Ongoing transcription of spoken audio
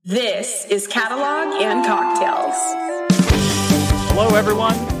This is Catalog and Cocktails. Hello,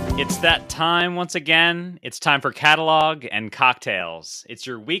 everyone. It's that time once again. It's time for Catalog and Cocktails. It's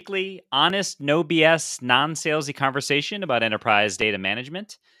your weekly, honest, no BS, non-salesy conversation about enterprise data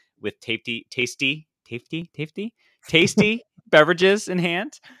management with tasty beverages in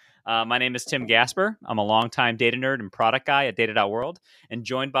hand. My name is Tim Gasper. I'm a longtime data nerd and product guy at Data.World, and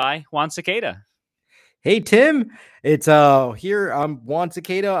joined by Juan Cicada. Hey, Tim. It's here. I'm Juan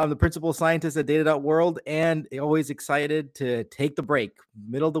Cicada. I'm the principal scientist at Data.World, and always excited to take the break.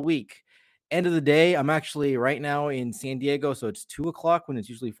 Middle of the week. End of the day, I'm actually right now in San Diego, so it's 2:00 when it's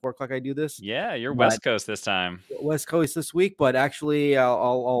usually 4:00 I do this. Yeah, you're West Coast this time. West Coast this week, but actually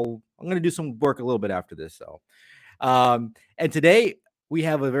I'm going to do some work a little bit after this. So, and today we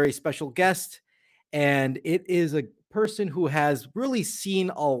have a very special guest, and it is a person who has really seen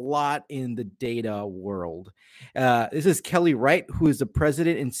a lot in the data world. This is Kelly Wright, who is the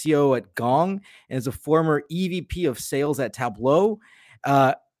president and CEO at Gong and is a former EVP of sales at Tableau.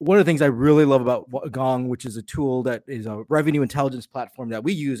 One of the things I really love about Gong, which is a tool that is a revenue intelligence platform that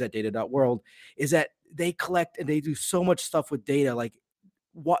we use at Data.World, is that they collect and they do so much stuff with data. Like,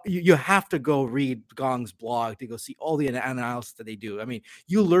 what you have to go read Gong's blog to go see all the analysis that they do. I mean,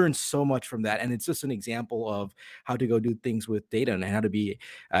 you learn so much from that, and it's just an example of how to go do things with data and how to be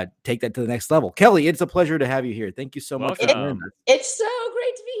take that to the next level. Kelly, it's a pleasure to have you here. Thank you so much for joining us. It's so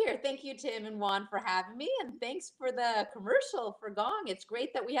great to be here. Thank you, Tim and Juan, for having me, and thanks for the commercial for Gong. It's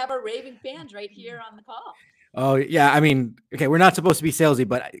great that we have our raving fans right here on the call. Oh, yeah. I mean, okay, we're not supposed to be salesy,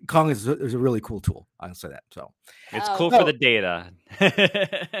 but Gong is a really cool tool. I'll say that. So it's cool for the data.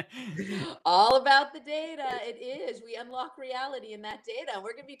 All about the data. It is. We unlock reality in that data.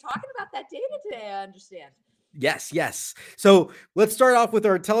 We're going to be talking about that data today, I understand. Yes. So let's start off with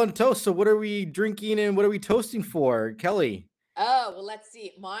our tell and toast. So what are we drinking and what are we toasting for, Kelly? Oh, well, let's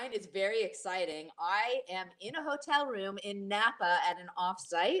see. Mine is very exciting. I am in a hotel room in Napa at an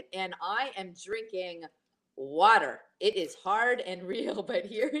offsite, and I am drinking water. It is hard and real, but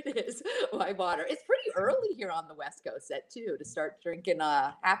here it is, my water. It's pretty early here on the West Coast at 2 to start drinking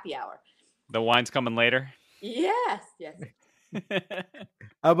a happy hour. The wine's coming later? Yes.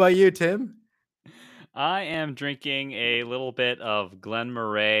 How about you, Tim? I am drinking a little bit of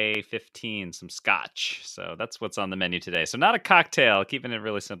Glenmorangie 15, some scotch. So that's what's on the menu today. So not a cocktail, keeping it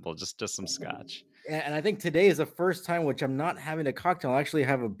really simple, just some scotch. And I think today is the first time which I'm not having a cocktail. I actually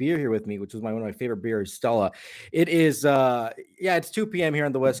have a beer here with me, which is one of my favorite beers, Stella. It is, it's 2 p.m. here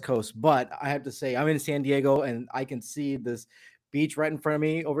on the West Coast, but I have to say I'm in San Diego and I can see this beach right in front of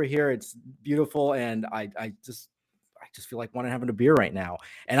me over here. It's beautiful, and I just feel like having a beer right now.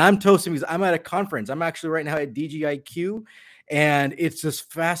 And I'm toasting because I'm at a conference. I'm actually right now at DGIQ, and it's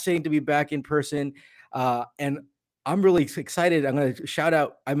just fascinating to be back in person. And I'm really excited. I'm going to shout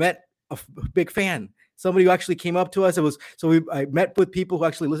out. I met a big fan, somebody who actually came up to us. I met with people who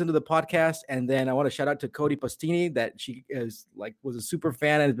actually listened to the podcast, and then I want to shout out to Cody Postini that she was a super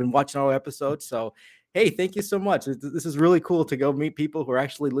fan and has been watching all episodes. So hey, thank you so much. This is really cool to go meet people who are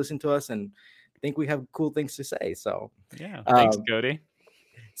actually listening to us and think we have cool things to say. So yeah, thanks, Cody.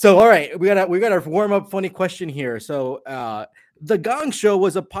 So all right, we got our warm up funny question here. So the Gong Show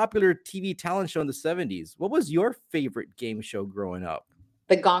was a popular TV talent show in the 70s. What was your favorite game show growing up?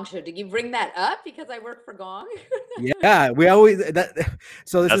 The Gong Show. Did you bring that up because I work for Gong? Yeah, we always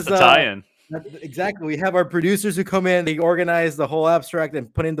So that's the tie-in. Exactly. We have our producers who come in, they organize the whole abstract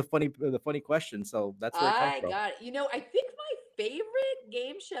and put in the funny question. So that's where it comes from. Got it. I think my favorite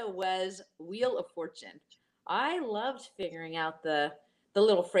game show was Wheel of Fortune. I loved figuring out the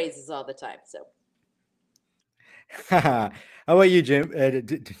little phrases all the time. So how about you, Jim?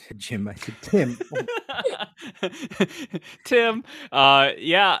 Tim. Tim.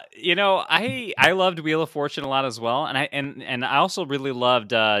 Yeah, I loved Wheel of Fortune a lot as well, and I also really loved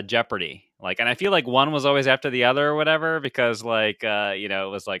Jeopardy. And I feel like one was always after the other or whatever, because it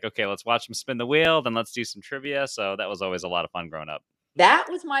was like, okay, let's watch them spin the wheel, then let's do some trivia. So that was always a lot of fun growing up. That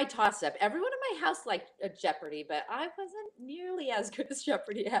was my toss-up. Everyone in my house liked Jeopardy, but I wasn't nearly as good as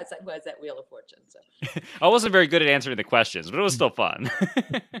Jeopardy as I was at Wheel of Fortune. So I wasn't very good at answering the questions, but it was still fun.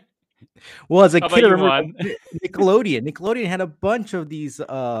 Well, as a kid, I remember Nickelodeon. Nickelodeon had a bunch of these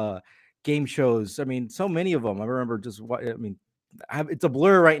game shows. I mean, so many of them. I remember it's a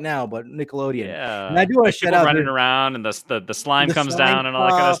blur right now, but Nickelodeon. Yeah, and I do want to shout out running around, and the slime comes down, and all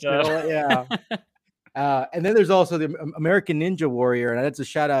that kind of stuff. Yeah. And then there's also the American Ninja Warrior, and that's a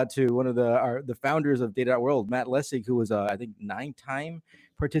shout out to one of the founders of Data.World, Matt Lessig, who was I think 9-time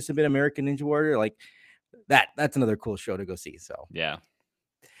participant American Ninja Warrior. That's another cool show to go see. So yeah.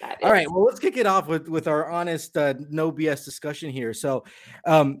 That All right, is. well, let's kick it off with our honest, no BS discussion here. So,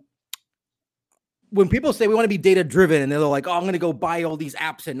 um, when people say we want to be data driven and they're like, oh, I'm going to go buy all these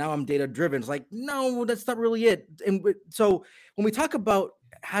apps and now I'm data driven. It's like, no, that's not really it. And so when we talk about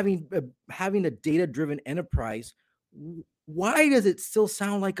having a data driven enterprise, why does it still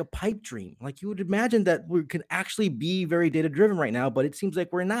sound like a pipe dream? Like you would imagine that we can actually be very data driven right now, but it seems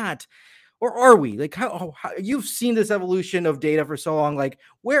like we're not. Or are we? Like how you've seen this evolution of data for so long, like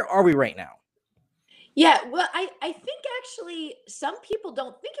where are we right now? Yeah, well, I think actually some people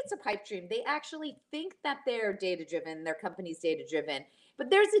don't think it's a pipe dream. They actually think that they're data driven, their company's data driven. But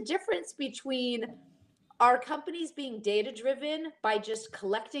there's a difference between are companies being data driven by just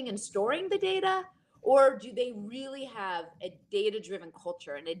collecting and storing the data, or do they really have a data driven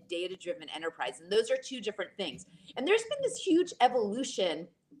culture and a data driven enterprise? And those are two different things. And there's been this huge evolution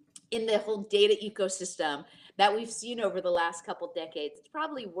in the whole data ecosystem that we've seen over the last couple decades. It's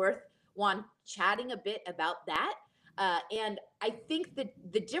probably worth one chatting a bit about that. And I think that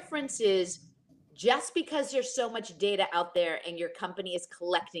the difference is just because there's so much data out there and your company is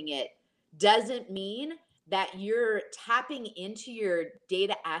collecting it doesn't mean that you're tapping into your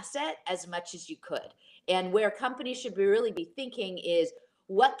data asset as much as you could. And where companies should really be thinking is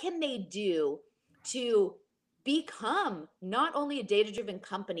what can they do to become not only a data driven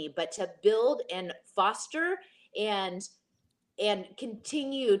company, but to build and foster and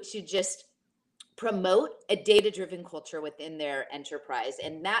continue to just promote a data driven culture within their enterprise.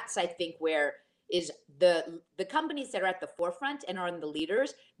 And that's, I think, where is the companies that are at the forefront and are in the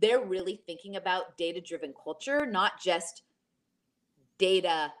leaders, they're really thinking about data driven culture, not just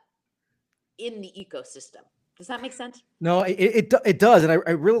data in the ecosystem. Does that make sense? No, it does, and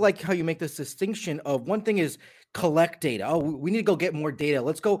I really like how you make this distinction of one thing is collect data. Oh, we need to go get more data.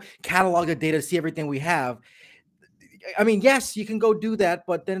 Let's go catalog the data, see everything we have. I mean, yes, you can go do that,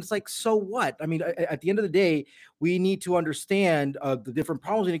 but then it's like, so what? I mean, at the end of the day, we need to understand the different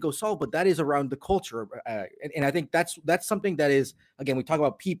problems we need to go solve, but that is around the culture, and I think that's something that is, again, we talk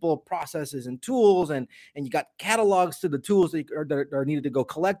about people, processes, and tools, and you got catalogs to the tools that are needed to go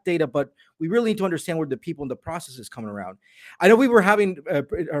collect data, but we really need to understand where the people and the process is coming around. I know we were having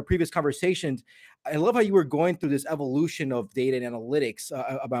our previous conversations. I love how you were going through this evolution of data and analytics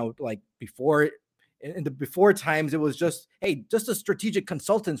about like before in the before times, it was just, hey, just the strategic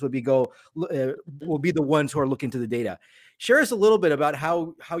consultants will be the ones who are looking to the data. Share us a little bit about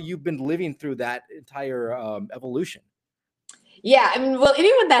how you've been living through that entire evolution. Yeah, I mean, well,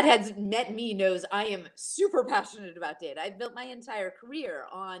 anyone that has met me knows I am super passionate about data. I've built my entire career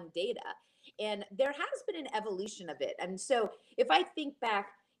on data, and there has been an evolution of it. And so, if I think back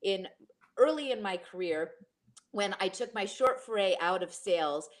in early in my career, when I took my short foray out of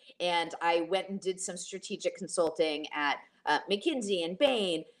sales and I went and did some strategic consulting at McKinsey and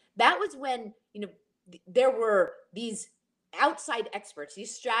Bain, that was when there were these outside experts,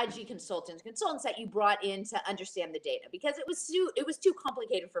 these strategy consultants that you brought in to understand the data because it was too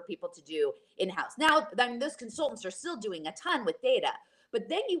complicated for people to do in-house. Now, I mean, those consultants are still doing a ton with data, but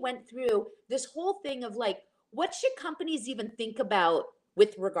then you went through this whole thing of like, what should companies even think about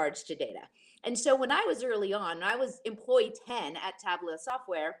with regards to data? And so when I was early on, I was employee 10 at Tableau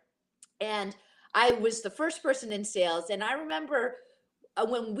Software, and I was the first person in sales. And I remember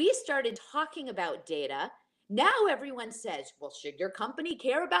when we started talking about data, now everyone says, well, should your company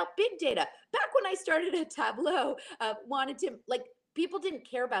care about big data? Back when I started at Tableau, people didn't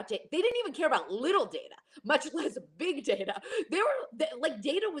care about data. They didn't even care about little data, much less big data.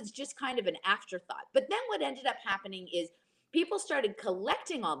 Data was just kind of an afterthought. But then what ended up happening is people started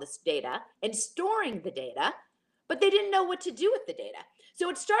collecting all this data and storing the data, but they didn't know what to do with the data. So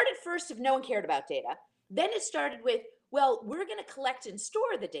it started first if no one cared about data. Then it started with, well, we're going to collect and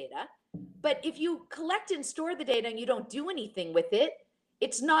store the data. But if you collect and store the data and you don't do anything with it,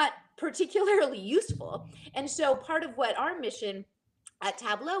 it's not particularly useful. And so part of what our mission at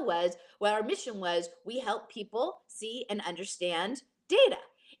Tableau was, we help people see and understand data.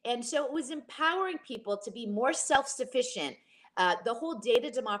 And so it was empowering people to be more self-sufficient. The whole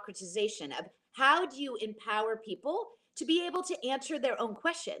data democratization of how do you empower people to be able to answer their own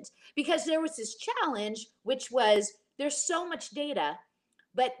questions? Because there was this challenge, which was there's so much data,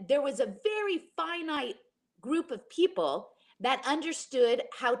 but there was a very finite group of people that understood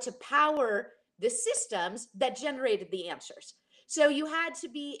how to power the systems that generated the answers. So you had to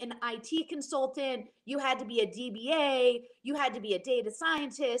be an IT consultant, you had to be a DBA, you had to be a data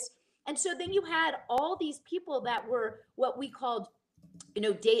scientist. And so then you had all these people that were what we called,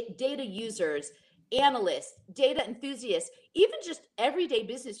 data users, analysts, data enthusiasts, even just everyday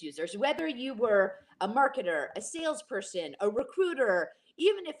business users, whether you were a marketer, a salesperson, a recruiter,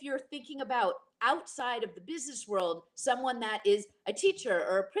 even if you're thinking about outside of the business world, someone that is a teacher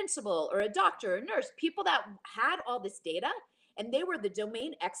or a principal or a doctor or a nurse, people that had all this data and they were the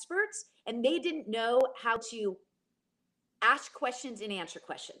domain experts and they didn't know how to ask questions and answer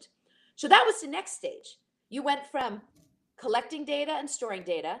questions. So that was the next stage. You went from collecting data and storing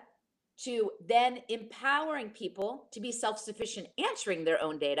data to then empowering people to be self-sufficient answering their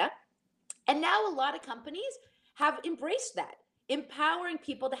own data. And now a lot of companies have embraced that, empowering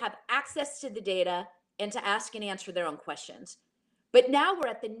people to have access to the data and to ask and answer their own questions. But now we're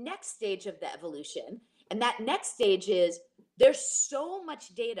at the next stage of the evolution. And that next stage is there's so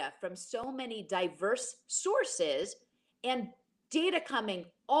much data from so many diverse sources and data coming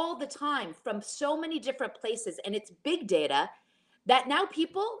all the time from so many different places. And it's big data that now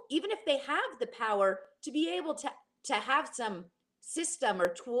people, even if they have the power to be able to have some system or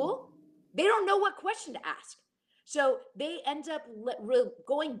tool, they don't know what question to ask. So they end up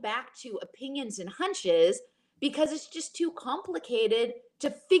going back to opinions and hunches because it's just too complicated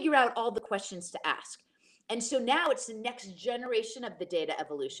to figure out all the questions to ask. And so now it's the next generation of the data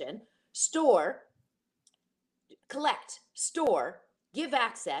evolution. Store, collect, store, give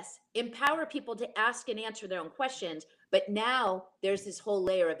access, empower people to ask and answer their own questions. But now there's this whole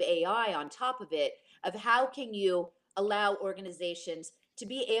layer of AI on top of it, of how can you allow organizations to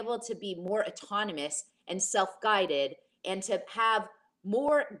be able to be more autonomous and self-guided and to have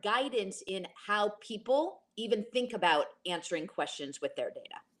more guidance in how people even think about answering questions with their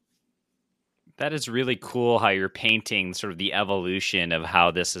data. That is really cool how you're painting sort of the evolution of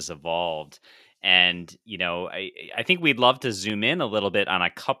how this has evolved. And, I think we'd love to zoom in a little bit on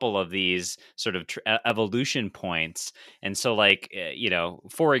a couple of these sort of evolution points. And so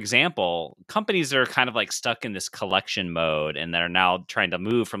for example, companies that are kind of like stuck in this collection mode and that are now trying to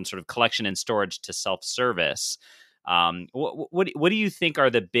move from sort of collection and storage to self-service. What do you think are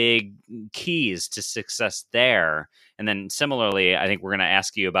the big keys to success there? And then similarly, I think we're going to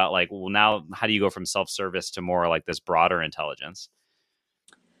ask you about now how do you go from self-service to more like this broader intelligence?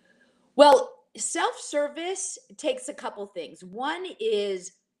 Well, self-service takes a couple things. One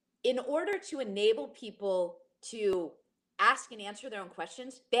is in order to enable people to ask and answer their own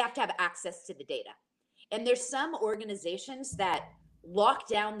questions, they have to have access to the data. And there's some organizations that lock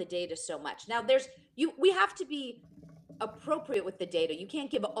down the data so much. Now we have to be appropriate with the data. You can't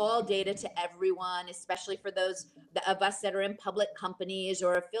give all data to everyone, especially for those of us that are in public companies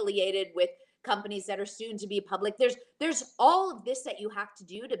or affiliated with companies that are soon to be public. There's all of this that you have to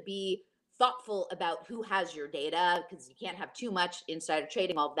do to be thoughtful about who has your data, because you can't have too much insider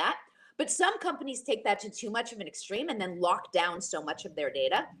trading, all of that. But some companies take that to too much of an extreme and then lock down so much of their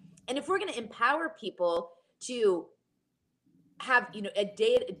data. And if we're going to empower people to have a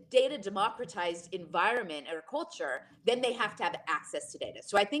data democratized environment or culture, then they have to have access to data.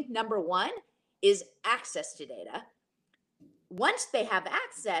 So I think number one is access to data. Once they have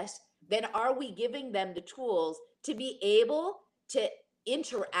access, then are we giving them the tools to be able to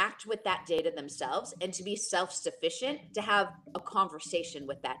interact with that data themselves and to be self-sufficient, to have a conversation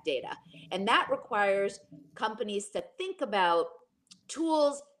with that data? And that requires companies to think about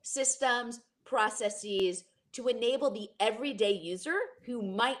tools, systems, processes to enable the everyday user who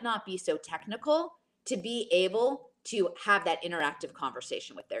might not be so technical to be able to have that interactive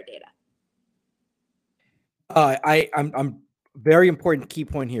conversation with their data. I'm very important key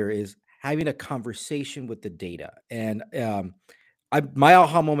point here is having a conversation with the data. And my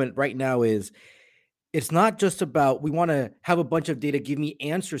aha moment right now is it's not just about we want to have a bunch of data give me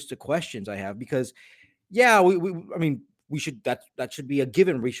answers to questions I have, because we should that should be a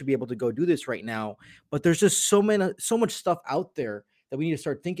given. We should be able to go do this right now. But there's just so much stuff out there that we need to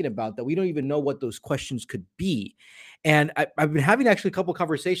start thinking about that we don't even know what those questions could be. And I've been having actually a couple of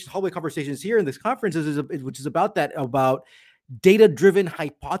hallway conversations here in this conference, which is about data-driven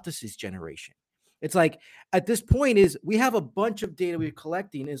hypothesis generation. It's like at this point is we have a bunch of data we're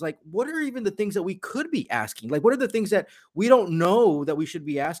collecting. Is like, what are even the things that we could be asking? Like, what are the things that we don't know that we should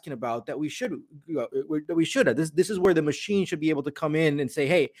be asking about that we should? This is where the machine should be able to come in and say,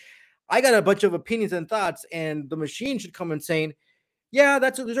 hey, I got a bunch of opinions and thoughts, and the machine should come and saying, yeah,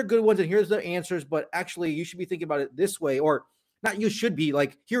 those are good ones, and here's the answers, but actually you should be thinking about it this way, or not. You should be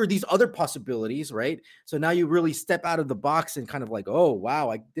like, here are these other possibilities, right? So now you really step out of the box and kind of like, oh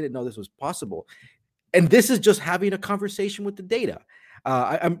wow, I didn't know this was possible. And this is just having a conversation with the data.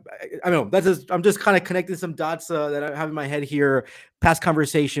 I know I'm just kind of connecting some dots that I have in my head here, past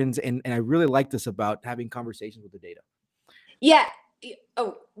conversations, and I really like this about having conversations with the data. Yeah.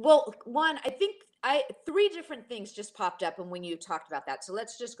 Oh, well, one, I think three different things just popped up when you talked about that. So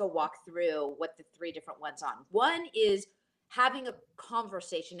let's just go walk through what the three different ones on. One is having a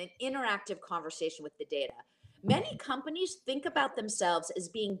conversation, an interactive conversation with the data. Many companies think about themselves as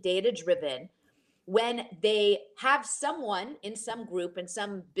being data-driven when they have someone in some group, in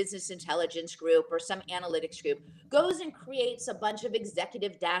some business intelligence group or some analytics group, goes and creates a bunch of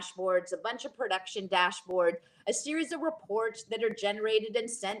executive dashboards, a bunch of production dashboard, a series of reports that are generated and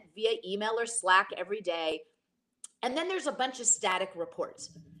sent via email or Slack every day. And then there's a bunch of static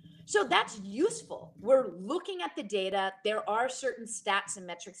reports. So that's useful. We're looking at the data. There are certain stats and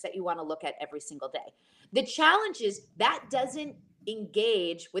metrics that you want to look at every single day. The challenge is that doesn't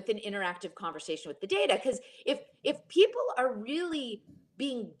engage with an interactive conversation with the data, because if people are really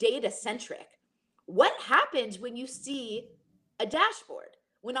being data centric, what happens when you see a dashboard?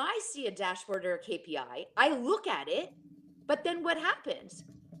 When I see a dashboard or a KPI, I look at it, but then what happens?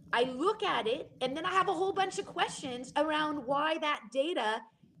 I look at it and then I have a whole bunch of questions around why that data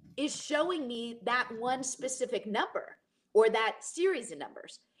is showing me that one specific number or that series of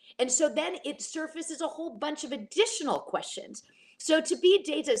numbers. And so then it surfaces a whole bunch of additional questions. So to be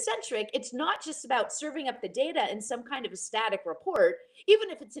data centric, it's not just about serving up the data in some kind of a static report, even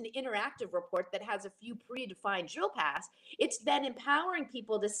if it's an interactive report that has a few predefined drill paths. It's then empowering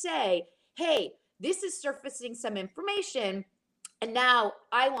people to say, hey, this is surfacing some information, and now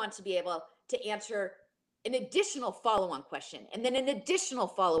I want to be able to answer an additional follow-on question, and then an additional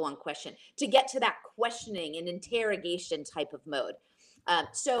follow-on question to get to that questioning and interrogation type of mode.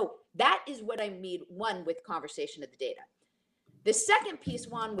 So that is what I mean, one, with conversation of the data. The second piece,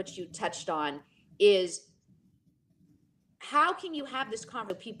 Juan, which you touched on, is how can you have this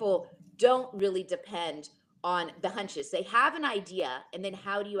conversation? People don't really depend on the hunches. They have an idea, and then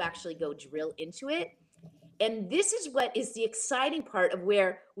how do you actually go drill into it? And this is what is the exciting part of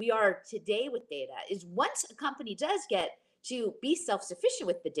where we are today with data, is once a company does get to be self-sufficient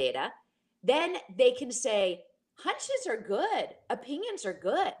with the data, then they can say, hunches are good, opinions are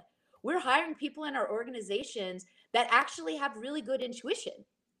good. We're hiring people in our organizations that actually have really good intuition,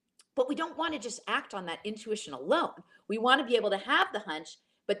 but we don't want to just act on that intuition alone. We want to be able to have the hunch,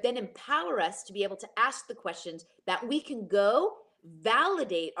 but then empower us to be able to ask the questions that we can go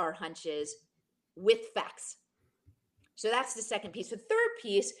validate our hunches with facts. So that's the second piece. The third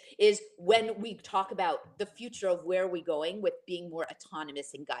piece is when we talk about the future of where we're going with being more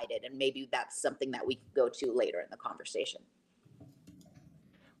autonomous and guided. And maybe that's something that we can go to later in the conversation.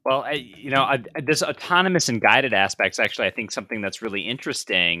 Well, this autonomous and guided aspects, actually, I think something that's really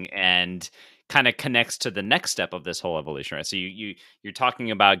interesting and kind of connects to the next step of this whole evolution, right? So you're talking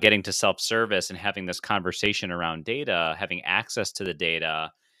about getting to self-service and having this conversation around data, having access to the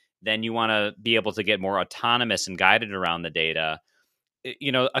data. Then you want to be able to get more autonomous and guided around the data.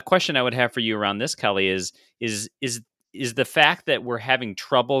 A question I would have for you around this, Kelly, is the fact that we're having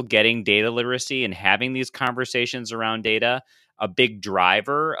trouble getting data literacy and having these conversations around data a big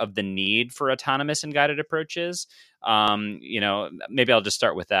driver of the need for autonomous and guided approaches? Maybe I'll just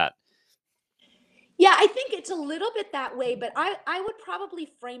start with that. Yeah, I think it's a little bit that way, but I would probably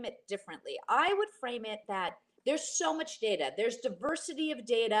frame it differently. I would frame it that there's so much data. There's diversity of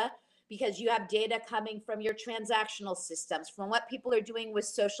data because you have data coming from your transactional systems, from what people are doing with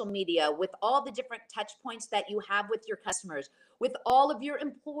social media, with all the different touch points that you have with your customers, with all of your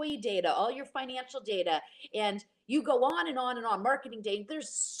employee data, all your financial data, and you go on and on and on, marketing data. There's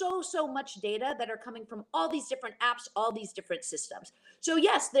so much data that are coming from all these different apps, all these different systems. So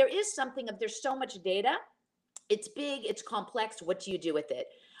yes, there is something of there's so much data. It's big, it's complex. What do you do with it?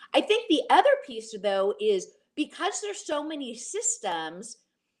 I think the other piece, though, is because there's so many systems,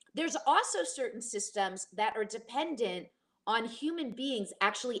 there's also certain systems that are dependent on human beings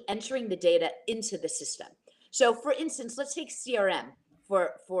actually entering the data into the system. So for instance, let's take CRM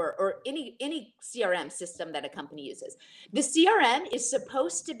or any CRM system that a company uses. The CRM is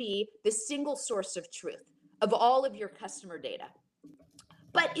supposed to be the single source of truth of all of your customer data,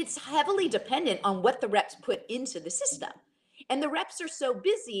 but it's heavily dependent on what the reps put into the system. And the reps are so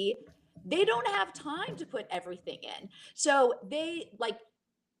busy, they don't have time to put everything in. So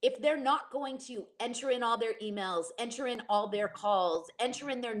if they're not going to enter in all their emails, enter in all their calls,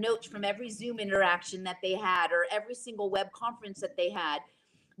 enter in their notes from every Zoom interaction that they had or every single web conference that they had,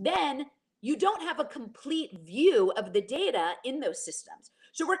 then you don't have a complete view of the data in those systems.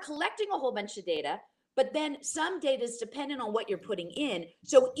 So we're collecting a whole bunch of data, but then some data is dependent on what you're putting in.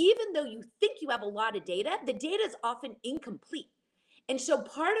 So even though you think you have a lot of data, the data is often incomplete. And so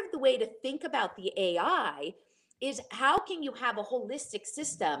part of the way to think about the AI is how can you have a holistic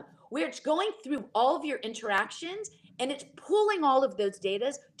system where it's going through all of your interactions and it's pulling all of those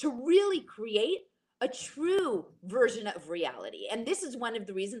data to really create a true version of reality. And this is one of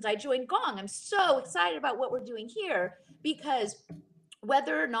the reasons I joined Gong. I'm so excited about what we're doing here, because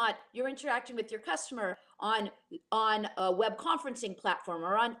whether or not you're interacting with your customer on a web conferencing platform,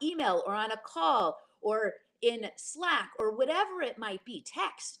 or on email, or on a call, or in Slack, or whatever it might be,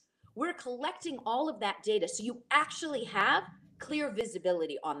 text, we're collecting all of that data so you actually have clear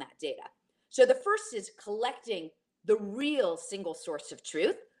visibility on that data. So the first is collecting the real single source of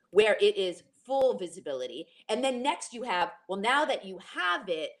truth, where it is full visibility. And then next you have, well, now that you have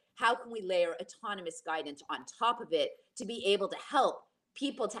it, how can we layer autonomous guidance on top of it to be able to help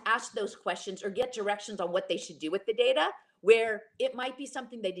people to ask those questions or get directions on what they should do with the data, where it might be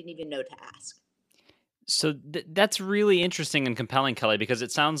something they didn't even know to ask. So that's really interesting and compelling, Kelly, because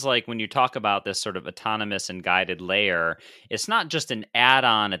it sounds like when you talk about this sort of autonomous and guided layer, it's not just an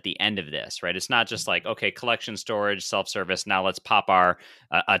add-on at the end of this, right? It's not just like, okay, collection storage, self-service, now let's pop our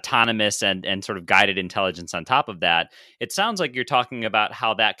autonomous and sort of guided intelligence on top of that. It sounds like you're talking about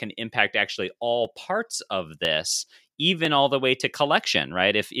how that can impact actually all parts of this, even all the way to collection,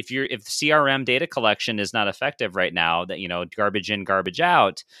 right? If CRM data collection is not effective right now, that, garbage in, garbage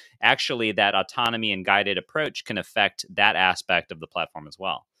out, actually that autonomy and guided approach can affect that aspect of the platform as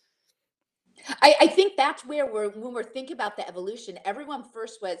well. I think that's where when we're thinking about the evolution, everyone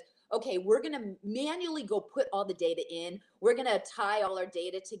first was, okay, we're going to manually go put all the data in. We're going to tie all our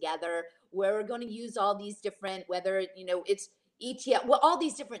data together. We're going to use all these different, whether, it's ETL, well, all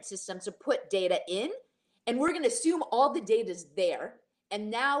these different systems to put data in. And we're going to assume all the data is there.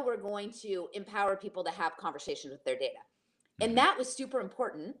 And now we're going to empower people to have conversations with their data. And that was super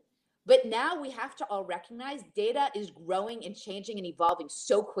important. But now we have to all recognize data is growing and changing and evolving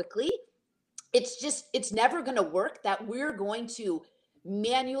so quickly. It's never going to work that we're going to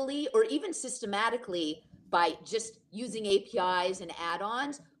manually or even systematically, by just using APIs and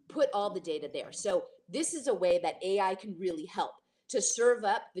add-ons, put all the data there. So this is a way that AI can really help to serve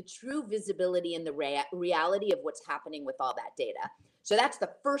up the true visibility and the reality of what's happening with all that data. So that's the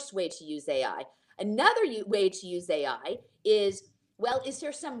first way to use AI. Another way to use AI is, well, is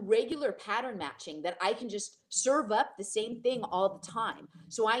there some regular pattern matching that I can just serve up the same thing all the time?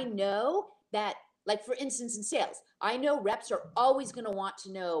 So I know that, like, for instance, in sales, I know reps are always going to want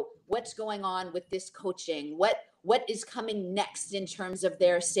to know what's going on with this coaching, what is coming next in terms of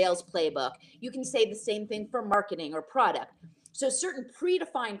their sales playbook. You can say the same thing for marketing or product. So certain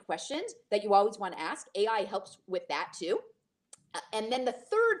predefined questions that you always want to ask, AI helps with that too. And then the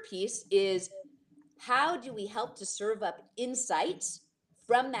third piece is, how do we help to serve up insights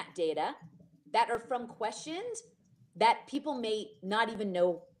from that data that are from questions that people may not even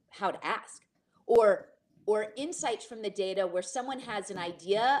know how to ask, or insights from the data where someone has an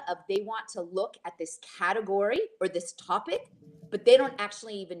idea of they want to look at this category or this topic, but they don't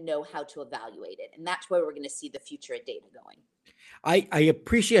actually even know how to evaluate it. And that's where we're going to see the future of data going. I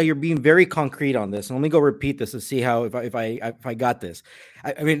appreciate how you're being very concrete on this. And let me go repeat this to see how if I got this.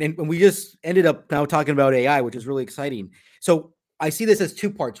 I mean, and we just ended up now talking about AI, which is really exciting. So I see this as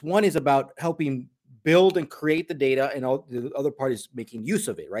two parts. One is about helping build and create the data, and all the other part is making use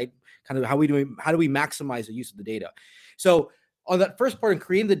of it, right? Kind of how do we maximize the use of the data? So on that first part in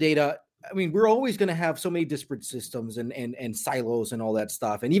creating the data, I mean, we're always going to have so many disparate systems and silos and all that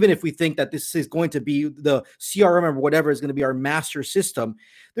stuff. And even if we think that this is going to be the CRM or whatever is going to be our master system,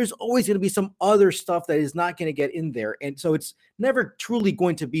 there's always going to be some other stuff that is not going to get in there. And so it's never truly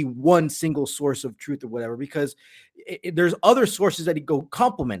going to be one single source of truth or whatever, because there's other sources that go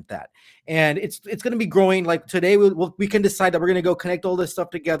complement that. And it's going to be growing. Like today, we can decide that we're going to go connect all this stuff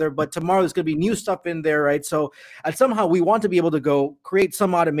together, but tomorrow there's going to be new stuff in there, right? So somehow we want to be able to go create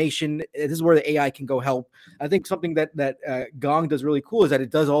some automation. This is where the AI can go help. I think something that Gong does really cool is that it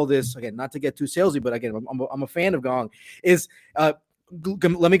does all this, again, not to get too salesy, but again, I'm a fan of Gong, is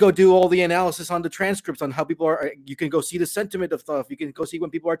let me go do all the analysis on the transcripts on how people are. You can go see the sentiment of stuff. You can go see when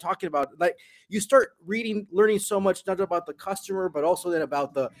people are talking about, like, you start learning so much, not about the customer, but also then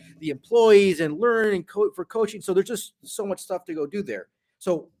about the employees, and learning for coaching. So there's just so much stuff to go do there.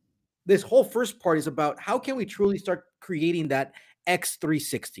 So this whole first part is about how can we truly start creating that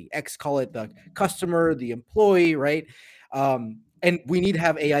X360, call it the customer, the employee, right? And we need to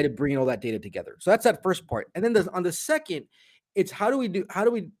have AI to bring all that data together. So that's that first part. And then on the second, it's how do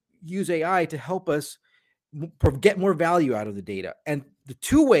we use AI to help us get more value out of the data? And the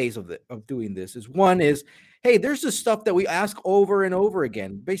two ways of doing this is, one is, hey, there's this stuff that we ask over and over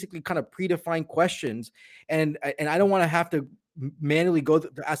again, basically kind of predefined questions. And I don't want to have to manually go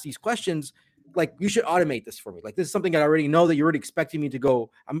to ask these questions. Like, you should automate this for me. Like, this is something I already know that you're already expecting me to go.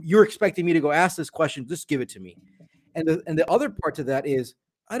 You're expecting me to go ask this question. Just give it to me. And the other part to that is,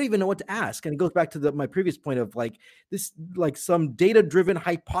 I don't even know what to ask. And it goes back to my previous point of like this, like some data-driven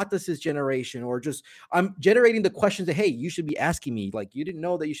hypothesis generation, or just I'm generating the questions that, hey, you should be asking me. Like, you didn't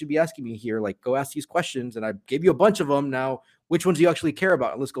know that you should be asking me here. Like, go ask these questions. And I gave you a bunch of them. Now, which ones do you actually care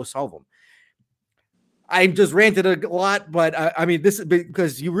about? And let's go solve them. I just ranted a lot, but I mean, this is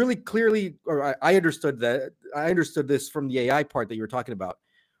because you really clearly, or I understood that. I understood this from the AI part that you were talking about.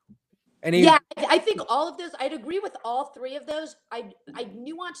 And yeah, I think all of those, I'd agree with all three of those. I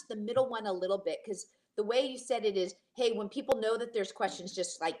nuanced the middle one a little bit, because the way you said it is, hey, when people know that there's questions,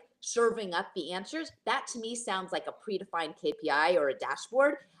 just like serving up the answers, that to me sounds like a predefined KPI or a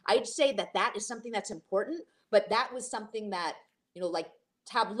dashboard. I'd say that is something that's important, but that was something that, like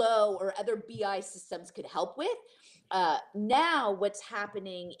Tableau or other BI systems could help with. Now what's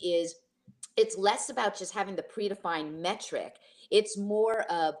happening is it's less about just having the predefined metric. It's more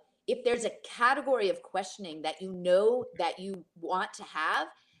of, if there's a category of questioning that that you want to have,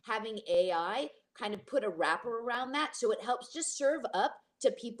 having AI kind of put a wrapper around that, so it helps just serve up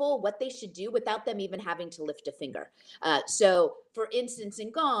to people what they should do without them even having to lift a finger. So for instance,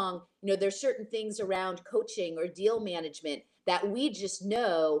 in Gong, there's certain things around coaching or deal management that we just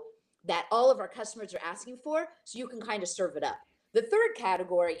know that all of our customers are asking for, so you can kind of serve it up. The third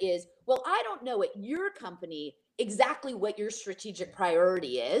category is, well, I don't know at your company exactly what your strategic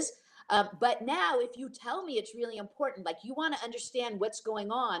priority is. But now if you tell me it's really important, like you want to understand what's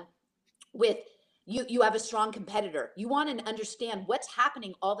going on with you have a strong competitor. You want to understand what's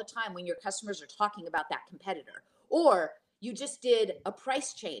happening all the time when your customers are talking about that competitor. Or you just did a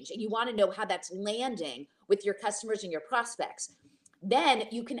price change and you want to know how that's landing with your customers and your prospects. Then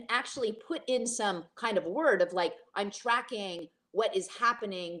you can actually put in some kind of word of like, I'm tracking what is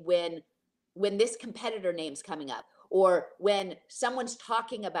happening when this competitor name's coming up, or when someone's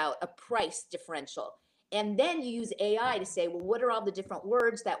talking about a price differential. And then you use AI to say, well, what are all the different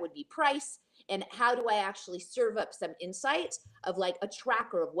words that would be price? And how do I actually serve up some insights of like a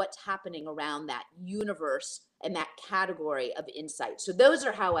tracker of what's happening around that universe and that category of insight? So those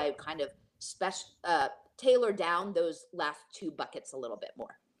are how I kind of tailor down those last two buckets a little bit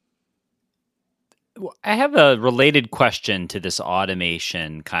more. I have a related question to this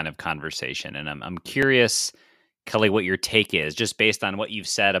automation kind of conversation, and I'm curious, Kelly, what your take is, just based on what you've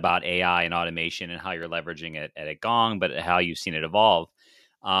said about AI and automation and how you're leveraging it at Gong, but how you've seen it evolve.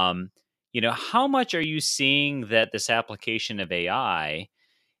 How much are you seeing that this application of AI,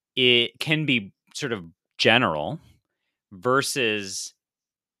 it can be sort of general versus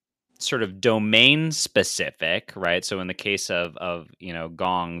sort of domain specific, right? So in the case of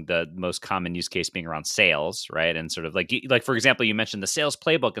Gong, the most common use case being around sales, right? And sort of like for example, you mentioned the sales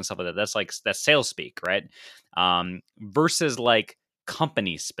playbook and stuff like that. That's sales speak, right? Versus like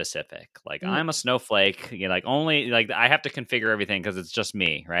company specific. Like I'm a snowflake, only like I have to configure everything because it's just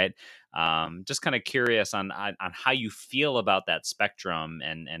me, right? Just kind of curious on how you feel about that spectrum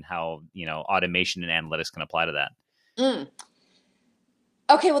and how automation and analytics can apply to that.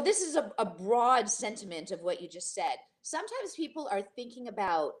 Okay, well, this is a broad sentiment of what you just said. Sometimes people are thinking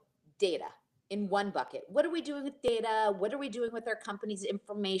about data in one bucket. What are we doing with data? What are we doing with our company's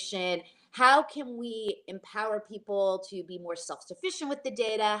information? How can we empower people to be more self-sufficient with the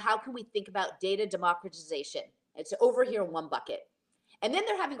data? How can we think about data democratization? It's over here in one bucket. And then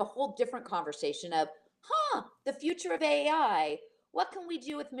they're having a whole different conversation of, the future of AI. What can we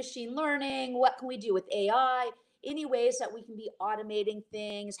do with machine learning? What can we do with AI? Any ways that we can be automating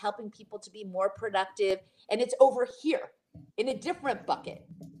things, helping people to be more productive. And it's over here in a different bucket.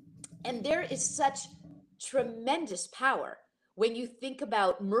 And there is such tremendous power when you think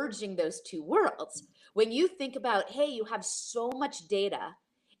about merging those two worlds. When you think about, hey, you have so much data.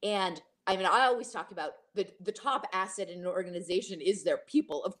 And I mean, I always talk about the top asset in an organization is their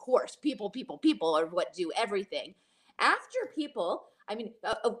people. Of course, people are what do everything. After people, I mean,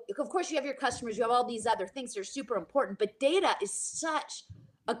 of course, you have your customers, you have all these other things that are super important, but data is such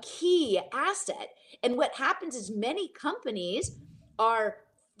a key asset. And what happens is many companies are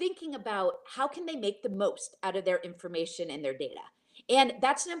thinking about how can they make the most out of their information and their data. And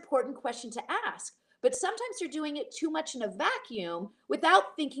that's an important question to ask. But sometimes they're doing it too much in a vacuum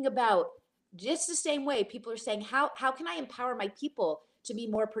without thinking about, just the same way people are saying, how can I empower my people to be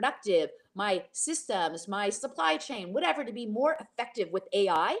more productive, my systems, my supply chain, whatever, to be more effective with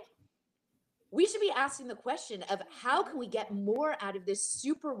AI? We should be asking the question of how can we get more out of this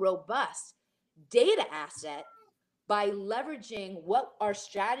super robust data asset by leveraging what our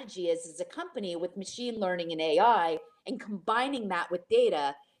strategy is as a company with machine learning and AI, and combining that with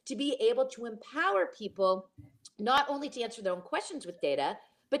data to be able to empower people not only to answer their own questions with data,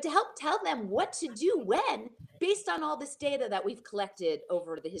 but to help tell them what to do when, based on all this data that we've collected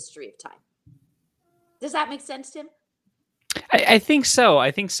over the history of time. Does that make sense, Tim? I think so. I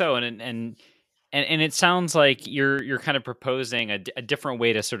think so. And it sounds like you're kind of proposing a different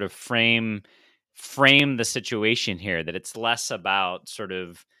way to sort of frame the situation here, that it's less about sort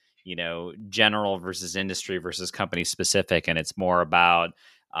of, general versus industry versus company specific, and it's more about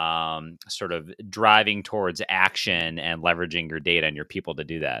sort of driving towards action and leveraging your data and your people to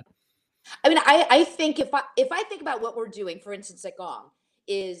do that. I mean, I think if I think about what we're doing, for instance, at Gong,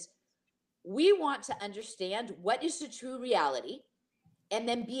 is we want to understand what is the true reality, and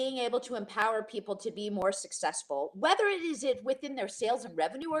then being able to empower people to be more successful, whether it is within their sales and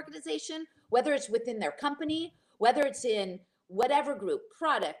revenue organization, whether it's within their company, whether it's in whatever group,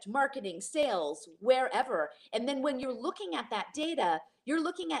 product, marketing, sales, wherever. And then when you're looking at that data, you're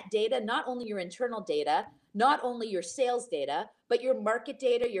looking at data, not only your internal data, not only your sales data, but your market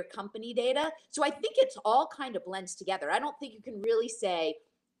data, your company data. So I think it's all kind of blends together. I don't think you can really say,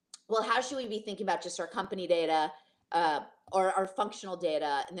 well, how should we be thinking about just our company data, or our functional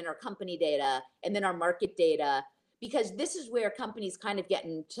data, and then our company data, and then our market data? Because this is where companies kind of get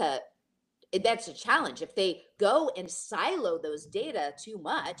into, that's a challenge. If they go and silo those data too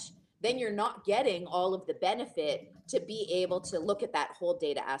much, then you're not getting all of the benefit to be able to look at that whole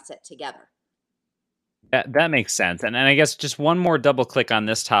data asset together. That makes sense. And I guess just one more double click on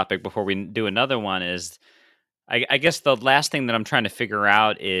this topic before we do another one is, I guess the last thing that I'm trying to figure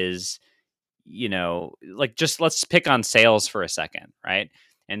out is, like, just let's pick on sales for a second, right?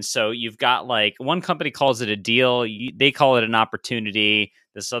 And so you've got, like, one company calls it a deal, they call it an opportunity.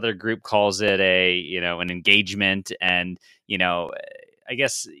 This other group calls it an engagement. And, I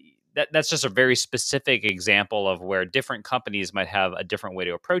guess that's just a very specific example of where different companies might have a different way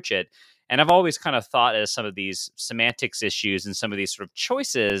to approach it. And I've always kind of thought as some of these semantics issues and some of these sort of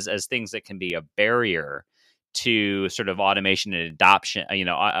choices as things that can be a barrier to sort of automation and adoption,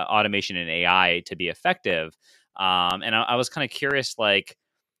 automation and AI to be effective. And I was kind of curious, like,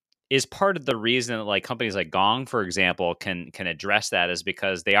 is part of the reason that, like, companies like Gong, for example, can address that is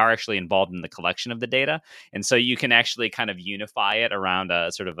because they are actually involved in the collection of the data. And so you can actually kind of unify it around a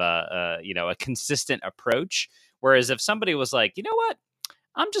sort of a consistent approach. Whereas if somebody was like, you know what,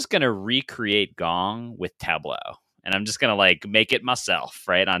 I'm just going to recreate Gong with Tableau, and I'm just going to, like, make it myself,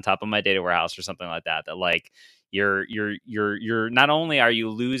 right, on top of my data warehouse or something like that, that, like, you're not only are you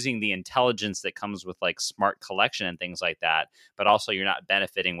losing the intelligence that comes with, like, smart collection and things like that, but also you're not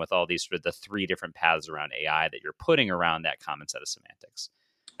benefiting with all these sort of the three different paths around AI that you're putting around that common set of semantics.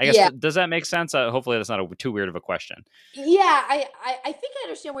 I guess, does that make sense? Hopefully that's not too weird of a question. Yeah, I think I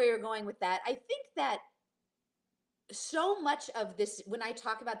understand where you're going with that. I think that so much of this, when I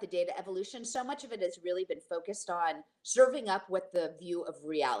talk about the data evolution, so much of it has really been focused on serving up what the view of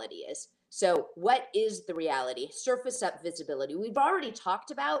reality is. So what is the reality? Surface up visibility. We've already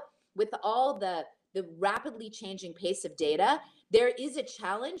talked about, with all the rapidly changing pace of data, there is a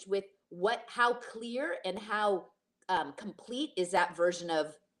challenge with how clear and how complete is that version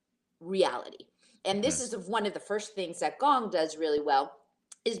of reality. And this is one of the first things that Gong does really well,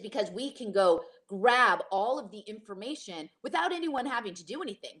 is because we can go grab all of the information without anyone having to do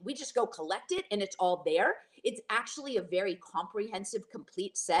anything. We just go collect it and it's all there. It's actually a very comprehensive,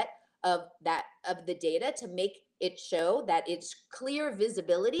 complete set of the data to make it show that it's clear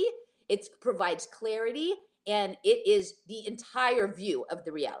visibility, it provides clarity, and it is the entire view of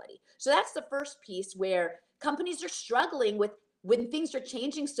the reality. So that's the first piece where companies are struggling with when things are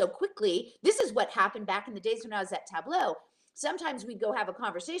changing so quickly. This is what happened back in the days when I was at Tableau. Sometimes we'd go have a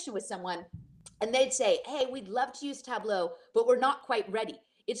conversation with someone and they'd say, hey, we'd love to use Tableau, but we're not quite ready.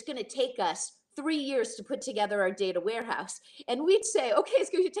 It's going to take us 3 years to put together our data warehouse. And we'd say, okay, it's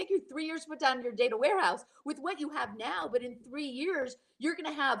going to take you 3 years to put down your data warehouse with what you have now. But in 3 years, you're going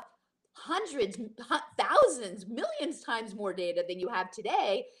to have hundreds, thousands, millions times more data than you have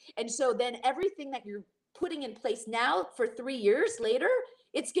today. And so then everything that you're putting in place now for 3 years later,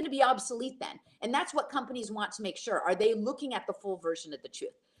 it's going to be obsolete then. And that's what companies want to make sure. Are they looking at the full version of the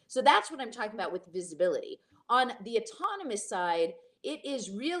truth? So that's what I'm talking about with visibility. On the autonomous side, it is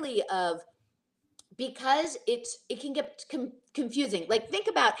really because it can get confusing. Like, think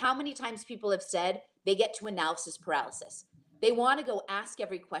about how many times people have said they get to analysis paralysis. They want to go ask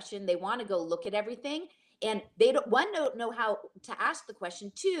every question. They want to go look at everything. And they don't know how to ask the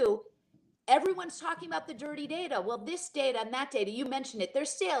question. Two, everyone's talking about the dirty data. Well, this data and that data, you mentioned it.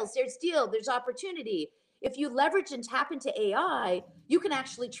 There's sales, there's deal, there's opportunity. If you leverage and tap into AI, you can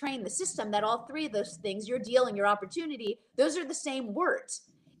actually train the system that all three of those things, your deal and your opportunity, those are the same words.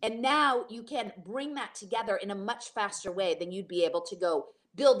 And now you can bring that together in a much faster way than you'd be able to go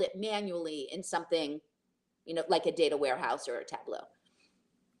build it manually in something, like a data warehouse or a Tableau.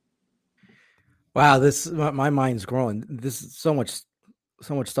 Wow, my mind's growing. This is so much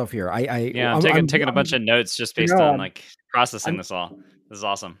stuff here. Yeah, I'm taking a bunch of notes just based on like processing this all. This is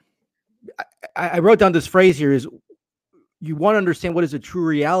awesome. I wrote down this phrase here is you want to understand what is a true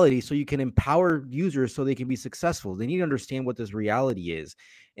reality so you can empower users so they can be successful. They need to understand what this reality is.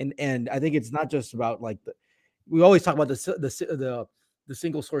 And I think it's not just about like we always talk about the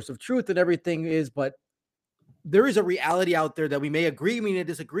single source of truth and everything is, but there is a reality out there that we may agree, we may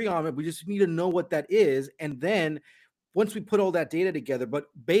disagree on it. We just need to know what that is. And then once we put all that data together, but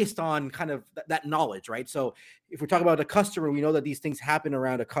based on kind of that knowledge, right? So if we're talking about a customer, we know that these things happen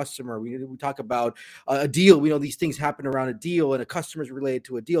around a customer. We talk about a deal, we know these things happen around a deal, and a customer is related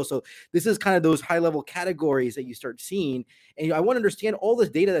to a deal. So this is kind of those high level categories that you start seeing. And I want to understand all this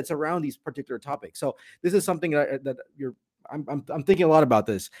data that's around these particular topics. So this is something I'm thinking a lot about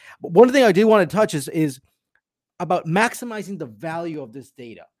this. But one thing I do want to touch is about maximizing the value of this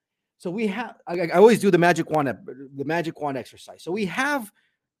data. So we have, I always do the magic wand exercise. So we have,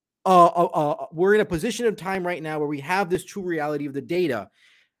 we're in a position of time right now where we have this true reality of the data.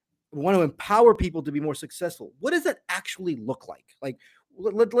 We want to empower people to be more successful. What does that actually look like? Like,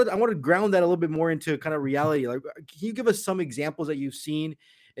 I want to ground that a little bit more into kind of reality. Like, can you give us some examples that you've seen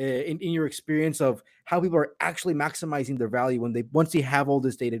in your experience of how people are actually maximizing their value once they have all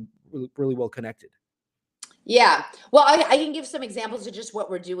this data really well connected? Yeah. Well, I can give some examples of just what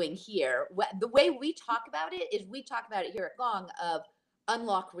we're doing here. The way we talk about it is we talk about it here at Gong of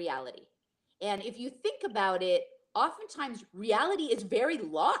unlock reality. And if you think about it, oftentimes reality is very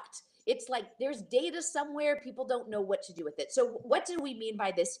locked. It's like there's data somewhere, people don't know what to do with it. So what do we mean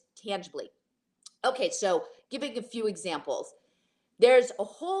by this tangibly? Okay, so giving a few examples. There's a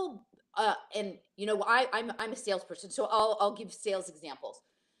whole, and I'm a salesperson, so I'll give sales examples.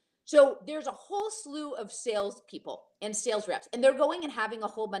 So there's a whole slew of sales people and sales reps, and they're going and having a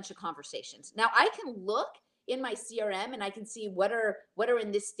whole bunch of conversations. Now I can look in my CRM and I can see what are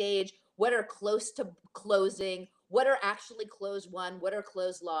in this stage, what are close to closing, what are actually close won, what are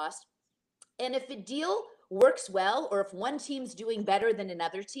close lost. And if a deal works well, or if one team's doing better than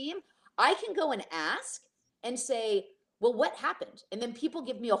another team, I can go and ask and say, well, what happened? And then people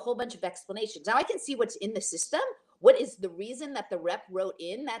give me a whole bunch of explanations. Now I can see what's in the system. What is the reason that the rep wrote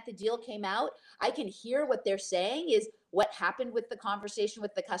in that the deal came out? I can hear what they're saying is what happened with the conversation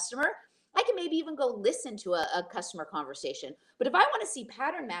with the customer. I can maybe even go listen to a customer conversation. But if I want to see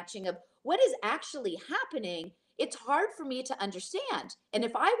pattern matching of what is actually happening, it's hard for me to understand. And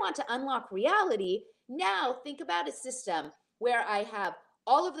if I want to unlock reality, now think about a system where I have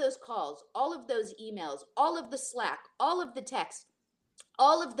all of those calls, all of those emails, all of the Slack, all of the text,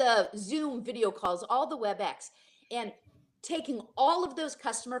 all of the Zoom video calls, all the WebEx, and taking all of those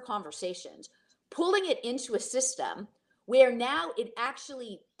customer conversations, pulling it into a system where now it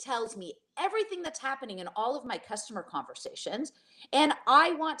actually tells me everything that's happening in all of my customer conversations. And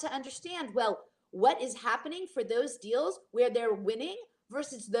I want to understand, well, what is happening for those deals where they're winning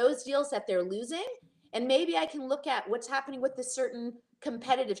versus those deals that they're losing. And maybe I can look at what's happening with the certain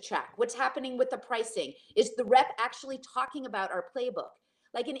competitive track, what's happening with the pricing. Is the rep actually talking about our playbook?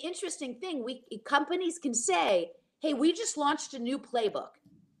 Like an interesting thing, companies can say, hey, we just launched a new playbook.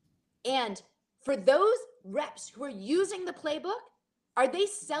 And for those reps who are using the playbook, are they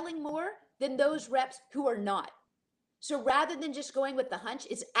selling more than those reps who are not? So rather than just going with the hunch,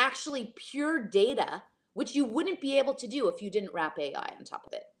 it's actually pure data, which you wouldn't be able to do if you didn't wrap AI on top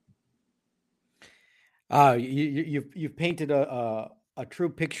of it. You've painted a true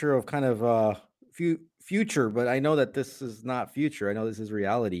picture of kind of future, but I know that this is not future. I know this is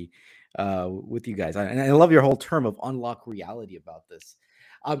reality with you guys, and I love your whole term of unlock reality about this.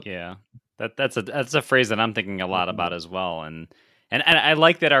 Yeah, that's a phrase that I'm thinking a lot about as well, and I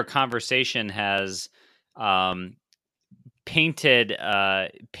like that our conversation has painted a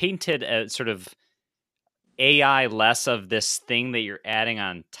sort of AI less of this thing that you're adding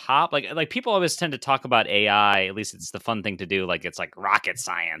on top. Like people always tend to talk about AI, at least it's the fun thing to do. Like it's like rocket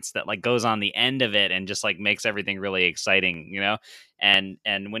science that like goes on the end of it and just like makes everything really exciting, you know? And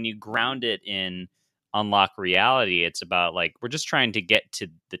when you ground it in unlock reality, it's about like, we're just trying to get to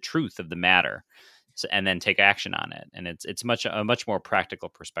the truth of the matter and then take action on it. And it's a much more practical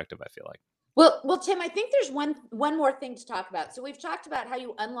perspective, I feel like. Well, Tim, I think there's one more thing to talk about. So we've talked about how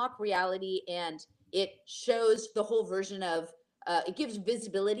you unlock reality and it shows the whole version of, it gives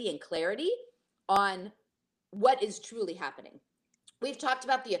visibility and clarity on what is truly happening. We've talked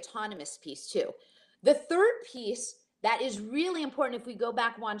about the autonomous piece too. The third piece that is really important, if we go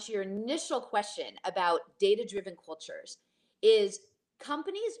back, Juan, to your initial question about data-driven cultures, is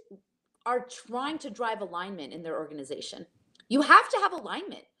companies are trying to drive alignment in their organization. You have to have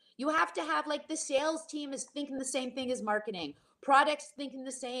alignment. You have to have, like, the sales team is thinking the same thing as marketing, products thinking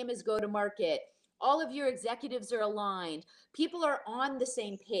the same as go to market. All of your executives are aligned. People are on the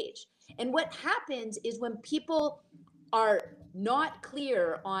same page. And what happens is when people are not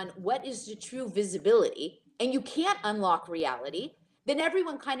clear on what is the true visibility, and you can't unlock reality, then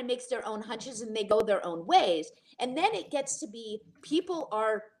everyone kind of makes their own hunches and they go their own ways. And then it gets to be people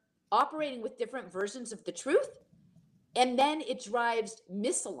are operating with different versions of the truth. And then it drives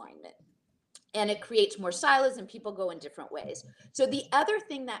misalignment and it creates more silos and people go in different ways. So the other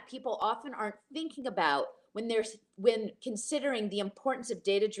thing that people often aren't thinking about when considering the importance of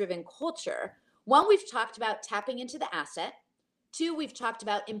data-driven culture, one, we've talked about tapping into the asset. Two, we've talked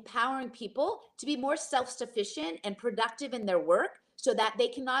about empowering people to be more self-sufficient and productive in their work so that they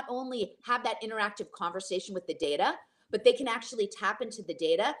can not only have that interactive conversation with the data, but they can actually tap into the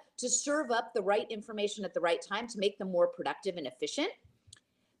data to serve up the right information at the right time to make them more productive and efficient.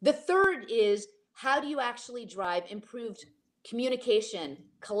 The third is, how do you actually drive improved communication,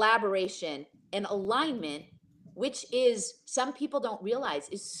 collaboration, and alignment, which is, some people don't realize,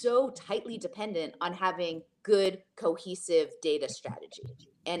 is so tightly dependent on having good, cohesive data strategy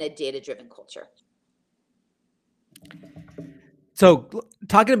and a data-driven culture. So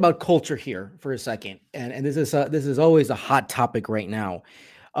talking about culture here for a second, and this is always a hot topic right now.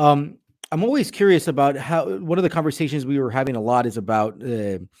 I'm always curious about how, one of the conversations we were having a lot is about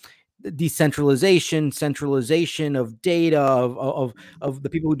decentralization, centralization of data, of the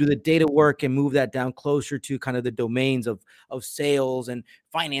people who do the data work and move that down closer to kind of the domains of sales and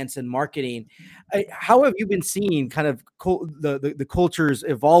finance and marketing. How have you been seeing kind of the cultures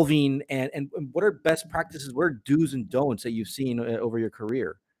evolving, and what are best practices, what are do's and don'ts that you've seen over your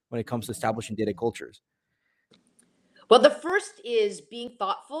career when it comes to establishing data cultures? Well, the first is being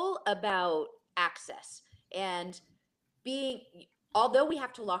thoughtful about access and being, although we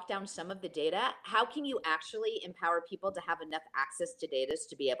have to lock down some of the data, how can you actually empower people to have enough access to data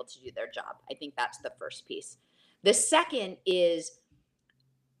to be able to do their job? I think that's the first piece. The second is,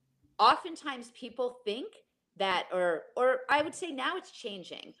 oftentimes people think that, or I would say now it's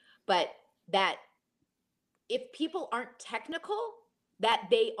changing, but that if people aren't technical, that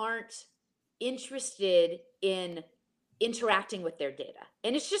they aren't interested in interacting with their data.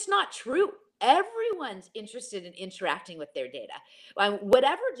 And it's just not true. Everyone's interested in interacting with their data.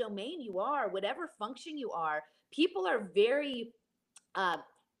 Whatever domain you are, whatever function you are, people are very,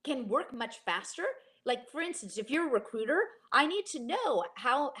 can work much faster. Like, for instance, if you're a recruiter, I need to know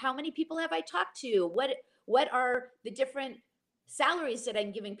how many people have I talked to? What are the different salaries that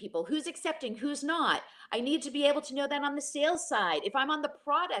I'm giving people? Who's accepting, who's not? I need to be able to know that on the sales side. If I'm on the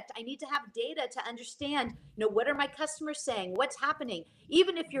product, I need to have data to understand, what are my customers saying? What's happening?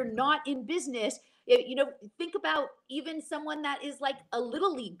 Even if you're not in business, think about even someone that is like a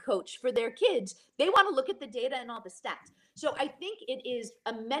little league coach for their kids. They want to look at the data and all the stats. So I think it is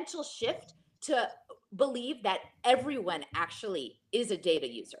a mental shift to believe that everyone actually is a data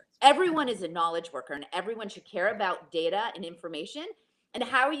user. Everyone is a knowledge worker, and everyone should care about data and information. And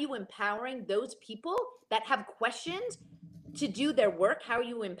how are you empowering those people that have questions to do their work? How are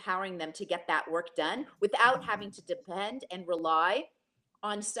you empowering them to get that work done without having to depend and rely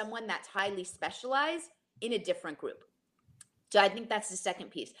on someone that's highly specialized in a different group? So I think that's the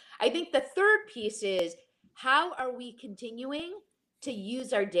second piece. I think the third piece is, how are we continuing to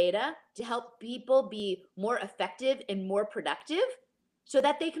use our data to help people be more effective and more productive so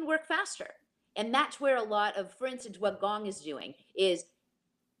that they can work faster? And that's where a lot of, for instance, what Gong is doing is,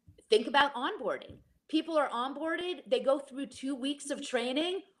 think about onboarding. People are onboarded, they go through 2 weeks of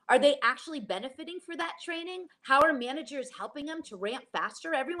training. Are they actually benefiting for that training? How are managers helping them to ramp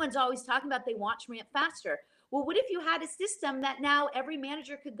faster? Everyone's always talking about they want to ramp faster. Well, what if you had a system that now every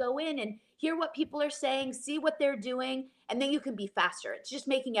manager could go in and hear what people are saying, see what they're doing, and then you can be faster? It's just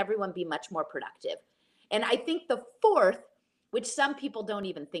making everyone be much more productive. And I think the fourth, which some people don't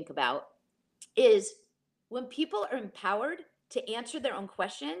even think about, is when people are empowered to answer their own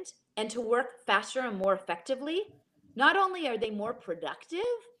questions and to work faster and more effectively, not only are they more productive,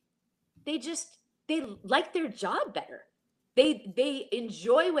 they like their job better. They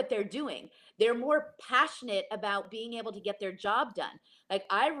enjoy what they're doing. They're more passionate about being able to get their job done. Like,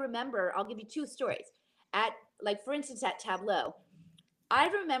 I remember, I'll give you 2 stories. For instance, at Tableau, I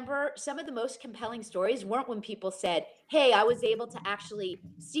remember some of the most compelling stories weren't when people said, hey, I was able to actually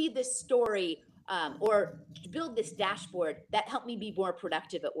see this story or build this dashboard that helped me be more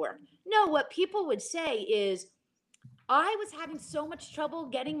productive at work. No, what people would say is, I was having so much trouble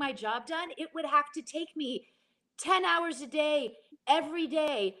getting my job done, it would have to take me 10 hours a day, every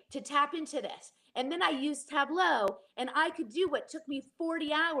day to tap into this. And then I used Tableau, and I could do what took me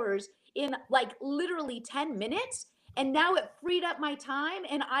 40 hours in like literally 10 minutes. And now it freed up my time,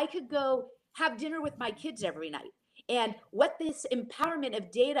 and I could go have dinner with my kids every night. And what this empowerment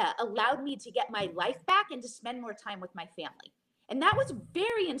of data allowed me to get my life back and to spend more time with my family. And that was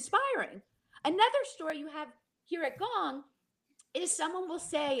very inspiring. Another story you have here at Gong is someone will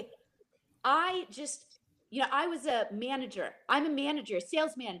say, I was a manager. I'm a manager, a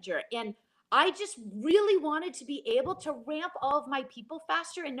sales manager. And I just really wanted to be able to ramp all of my people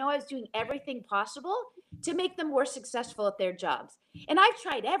faster and know I was doing everything possible to make them more successful at their jobs. And I've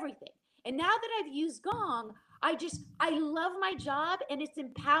tried everything. And now that I've used Gong, I love my job, and it's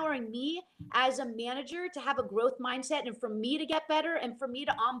empowering me as a manager to have a growth mindset and for me to get better and for me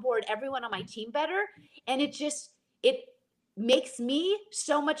to onboard everyone on my team better. And it makes me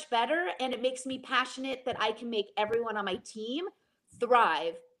so much better, and it makes me passionate that I can make everyone on my team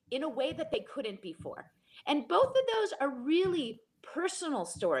thrive in a way that they couldn't before. And both of those are really personal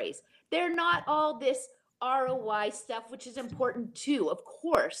stories. They're not all this ROI stuff, which is important too, of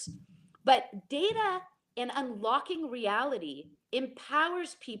course. But data and unlocking reality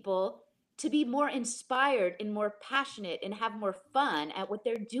empowers people to be more inspired and more passionate and have more fun at what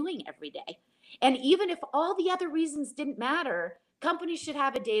they're doing every day. And even if all the other reasons didn't matter, companies should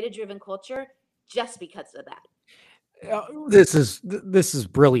have a data-driven culture just because of that. This is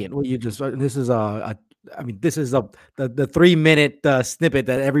brilliant. What you just this is this is the 3-minute snippet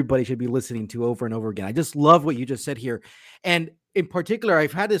that everybody should be listening to over and over again. I just love what you just said here, and in particular,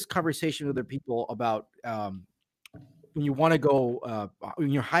 I've had this conversation with other people about when you want to go when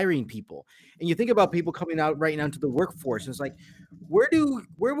you're hiring people, and you think about people coming out right now into the workforce. And it's like, where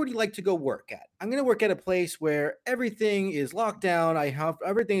would you like to go work at? I'm going to work at a place where everything is locked down.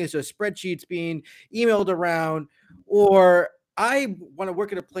 Everything is just spreadsheets being emailed around, or I want to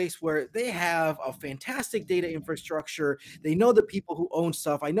work at a place where they have a fantastic data infrastructure. They know the people who own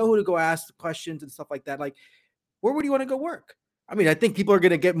stuff. I know who to go ask questions and stuff like that. Like, where would you want to go work? I mean, I think people are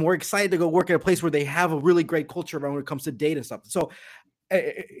going to get more excited to go work at a place where they have a really great culture around when it comes to data and stuff. So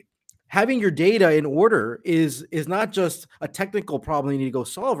having your data in order is not just a technical problem you need to go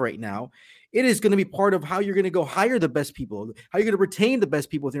solve right now. It is going to be part of how you're going to go hire the best people, how you're going to retain the best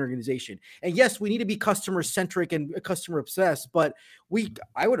people within your organization. And yes, we need to be customer centric and customer obsessed, but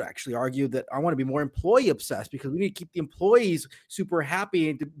I would actually argue that I want to be more employee obsessed, because we need to keep the employees super happy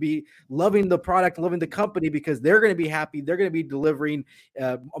and to be loving the product, loving the company, because they're going to be happy. They're going to be delivering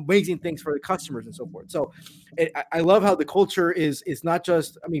amazing things for the customers and so forth. So I love how the culture is not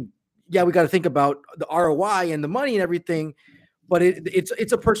just, I mean, yeah, we got to think about the ROI and the money and everything, but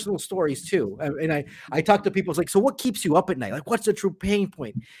it's a personal stories too. And I talk to people, it's like, so what keeps you up at night? Like, what's the true pain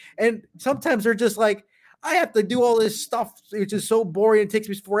point? And sometimes they're just like, I have to do all this stuff, which is so boring. It takes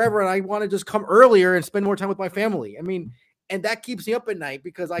me forever. And I want to just come earlier and spend more time with my family. I mean, and that keeps me up at night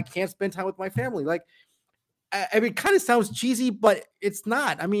because I can't spend time with my family. Like, I mean, it kind of sounds cheesy, but it's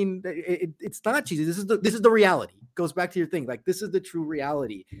not. I mean, it's not cheesy. This is the reality. It goes back to your thing. Like, this is the true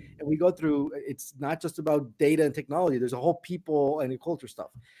reality. And we go through, it's not just about data and technology. There's a whole people and culture stuff.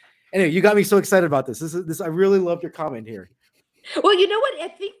 Anyway, you got me so excited about this. This I really loved your comment here. Well, you know what? I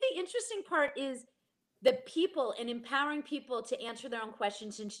think the interesting part is the people and empowering people to answer their own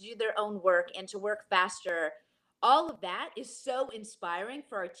questions and to do their own work and to work faster. All of that is so inspiring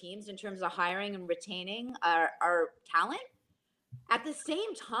for our teams in terms of hiring and retaining our talent. At the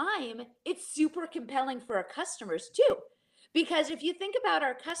same time, it's super compelling for our customers too. Because if you think about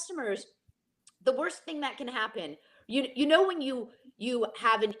our customers, the worst thing that can happen, you know, when you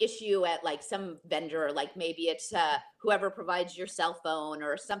have an issue at like some vendor, like maybe it's whoever provides your cell phone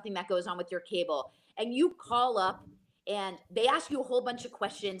or something that goes on with your cable, and you call up and they ask you a whole bunch of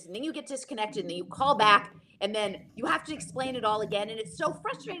questions, and then you get disconnected, and then you call back, and then you have to explain it all again. And it's so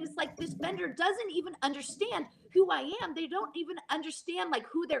frustrating. It's like, this vendor doesn't even understand who I am. They don't even understand like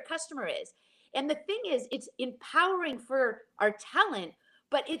who their customer is. And the thing is, it's empowering for our talent,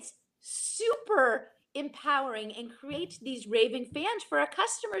 but it's super empowering and creates these raving fans for our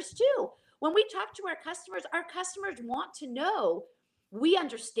customers too. When we talk to our customers want to know we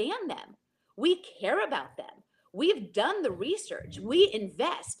understand them. We care about them. We've done the research. We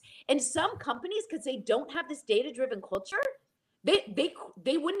invest. And some companies, because they don't have this data-driven culture,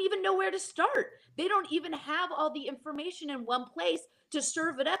 they wouldn't even know where to start. They don't even have all the information in one place to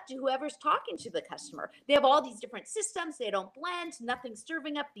serve it up to whoever's talking to the customer. They have all these different systems. They don't blend. Nothing's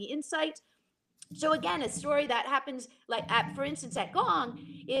serving up the insight. So again, a story that happens like for instance, at Gong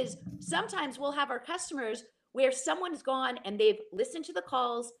is sometimes we'll have our customers where someone's gone and they've listened to the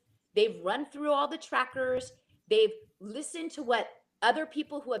calls, they've run through all the trackers, they've listen to what other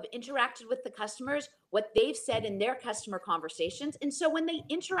people who have interacted with the customers, what they've said in their customer conversations. And so when they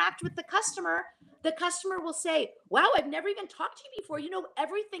interact with the customer will say, wow, I've never even talked to you before. You know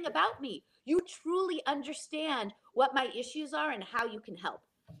everything about me. You truly understand what my issues are and how you can help.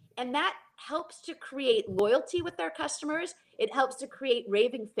 And that helps to create loyalty with their customers. It helps to create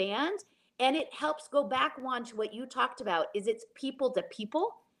raving fans. And it helps go back, Juan, to what you talked about, is it's people to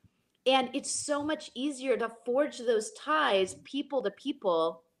people. And it's so much easier to forge those ties people to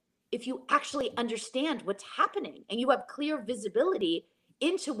people if you actually understand what's happening and you have clear visibility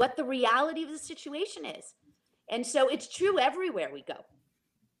into what the reality of the situation is. And so it's true everywhere we go,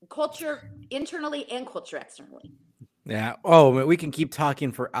 culture internally and culture externally. Yeah. Oh, man, we can keep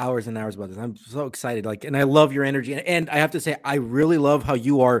talking for hours and hours about this. I'm so excited. And I love your energy. And I have to say, I really love how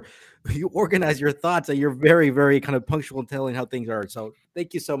you organize your thoughts. And you're very, very kind of punctual in telling how things are. So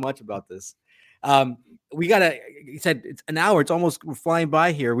thank you so much about this. You said it's an hour. It's almost flying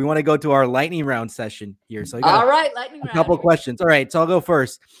by here. We want to go to our lightning round session here. So all right, lightning round. A couple of questions. All right. So I'll go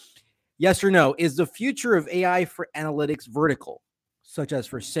first. Yes or no? Is the future of AI for analytics vertical, such as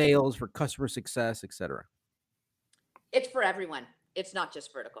for sales, for customer success, etc.? It's for everyone. It's not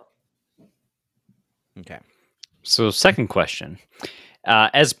just vertical. Okay. So second question,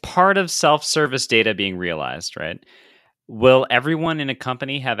 as part of self-service data being realized, right, will everyone in a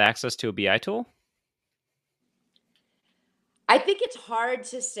company have access to a BI tool? I think it's hard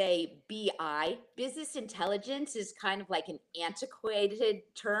to say BI. Business intelligence is kind of like an antiquated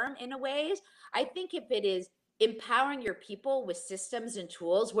term in a ways. I think if it is empowering your people with systems and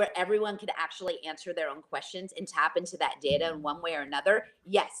tools where everyone could actually answer their own questions and tap into that data in one way or another,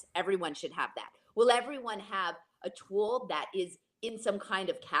 yes, everyone should have that. Will everyone have a tool that is in some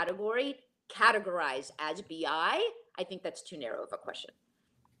kind of category categorized as BI? I think that's too narrow of a question.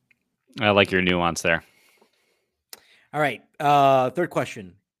 I like your nuance there. All right. Third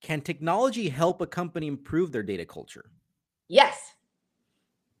question. Can technology help a company improve their data culture? Yes.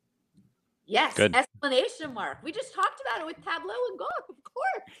 Yes. Good. Exclamation mark. We just talked about it with Tableau and Gawk, of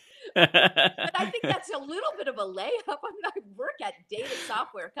course. But I think that's a little bit of a layup. I mean, I work at data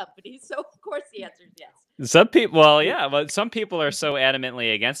software companies, so of course the answer is yes. Some people, but some people are so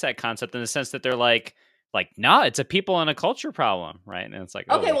adamantly against that concept in the sense that they're like, no, it's a people and a culture problem, right? And it's like,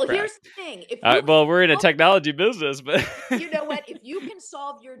 okay, well, crap. here's the thing. If well, we're in a technology business, but you know what? If you can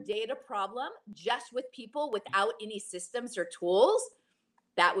solve your data problem just with people without any systems or tools,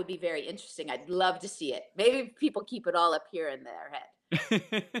 that would be very interesting. I'd love to see it. Maybe people keep it all up here in their head.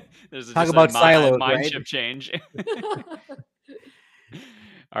 There's Talk about silos, mind right? shift change.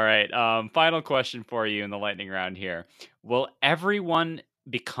 All right. Final question for you in the lightning round here. Will everyone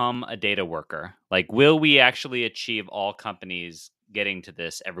become a data worker? Like, will we actually achieve all companies getting to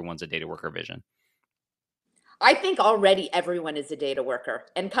this everyone's a data worker vision? I think already everyone is a data worker,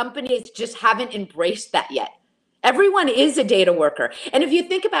 and companies just haven't embraced that yet. Everyone is a data worker. And if you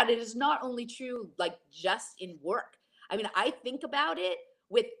think about it, it's not only true like just in work. I mean, I think about it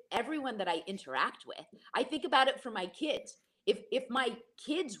with everyone that I interact with. I think about it for my kids. If my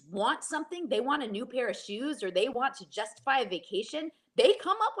kids want something, they want a new pair of shoes or they want to justify a vacation, they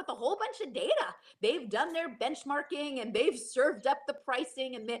come up with a whole bunch of data. They've done their benchmarking and they've served up the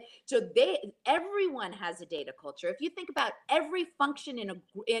pricing, and everyone has a data culture. If you think about every function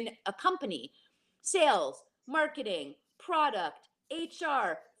in a company, sales, marketing, product,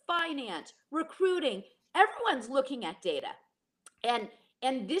 HR, finance, recruiting, everyone's looking at data. And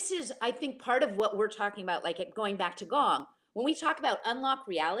this is, I think, part of what we're talking about, like going back to Gong. When we talk about unlock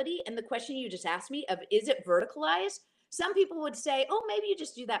reality and the question you just asked me of, is it verticalized? Some people would say, oh, maybe you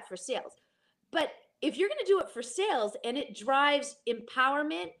just do that for sales. But if you're going to do it for sales and it drives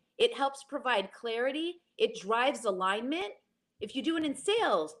empowerment, it helps provide clarity, it drives alignment. If you do it in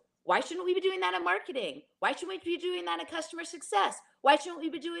sales, why shouldn't we be doing that in marketing? Why shouldn't we be doing that in customer success? Why shouldn't we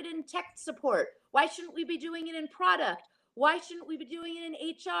be doing it in tech support? Why shouldn't we be doing it in product? Why shouldn't we be doing it in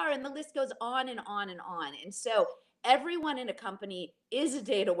HR? And the list goes on and on and on. And so everyone in a company is a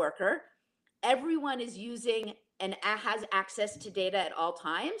data worker. Everyone is using and has access to data at all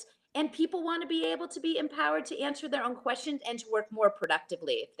times. And people want to be able to be empowered to answer their own questions and to work more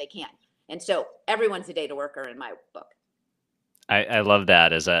productively if they can. And so everyone's a data worker in my book. I love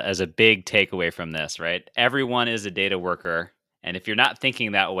that as a big takeaway from this, right? Everyone is a data worker. And if you're not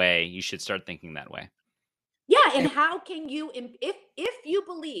thinking that way, you should start thinking that way. Yeah. And how can you, if you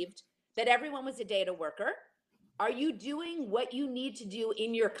believed that everyone was a data worker, are you doing what you need to do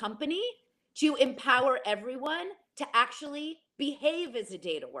in your company to empower everyone to actually behave as a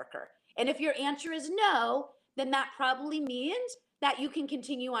data worker? And if your answer is no, then that probably means that you can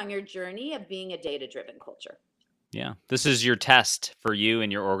continue on your journey of being a data-driven culture. Yeah. This is your test for you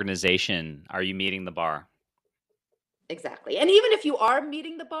and your organization. Are you meeting the bar? Exactly. And even if you are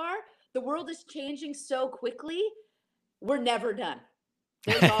meeting the bar, the world is changing so quickly. We're never done.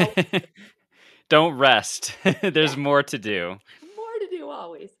 There's always Don't rest. There's yeah, more to do. more to do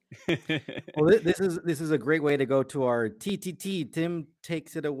always. Well, this is a great way to go to our TTT. Tim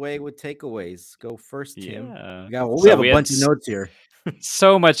takes it away with takeaways. Go first, Tim. Yeah. Yeah, well, we So have a we had bunch of notes here.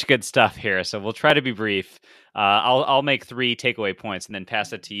 so much good stuff here. So we'll try to be brief. I'll make 3 takeaway points and then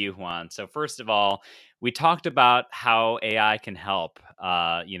pass it to you, Juan. So first of all, we talked about how AI can help,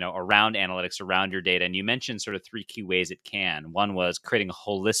 around analytics, around your data, and you mentioned sort of 3 key ways it can. One was creating a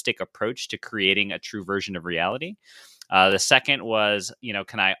holistic approach to creating a true version of reality. The second was,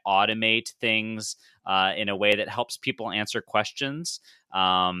 can I automate things in a way that helps people answer questions,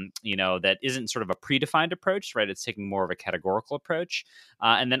 that isn't sort of a predefined approach, right? It's taking more of a categorical approach.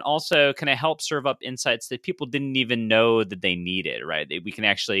 And then also, can I help serve up insights that people didn't even know that they needed, right? We can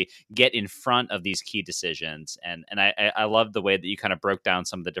actually get in front of these key decisions. And I love the way that you kind of broke down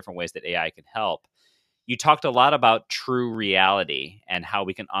some of the different ways that AI can help. You talked a lot about true reality and how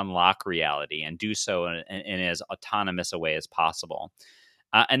we can unlock reality and do so in as autonomous a way as possible.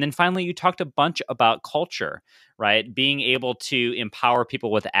 And then finally, you talked a bunch about culture, right? Being able to empower people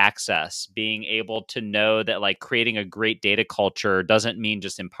with access, being able to know that like creating a great data culture doesn't mean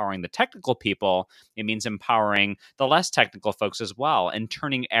just empowering the technical people. It means empowering the less technical folks as well and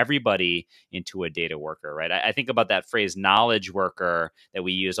turning everybody into a data worker, right? I think about that phrase knowledge worker that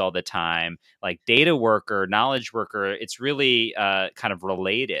we use all the time, like data worker, knowledge worker. It's really kind of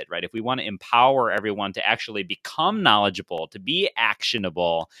related, right? If we want to empower everyone to actually become knowledgeable, to be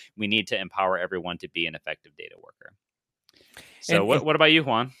actionable, we need to empower everyone to be an effective data worker. So what about you,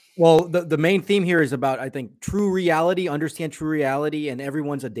 Juan? Well, the main theme here is about, I think, true reality, understand true reality, and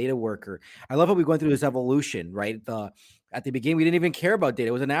everyone's a data worker. I love how we went through this evolution, right? At the beginning, we didn't even care about data.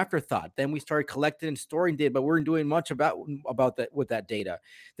 It was an afterthought. Then we started collecting and storing data, but we weren't doing much about that with that data.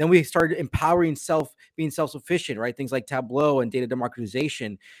 Then we started empowering being self-sufficient, right? Things like Tableau and data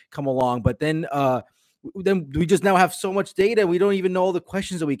democratization come along. But then we just now have so much data, we don't even know all the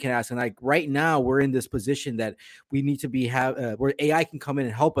questions that we can ask. And like right now, we're in this position that we need to where AI can come in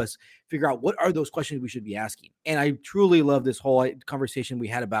and help us figure out what are those questions we should be asking. And I truly love this whole conversation we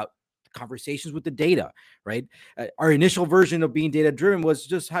had about conversations with the data, right? Our initial version of being data driven was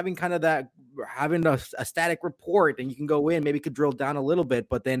just having a static report, and you can go in, maybe could drill down a little bit,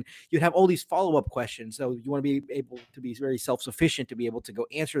 but then you'd have all these follow-up questions. So you want to be able to be very self-sufficient to be able to go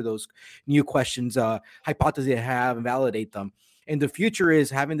answer those new questions, hypotheses they have, and validate them. And the future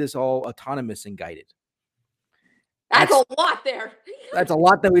is having this all autonomous and guided. That's a lot there. That's a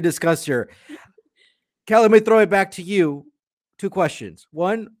lot that we discussed here. Kelly, let me throw it back to you. 2 questions.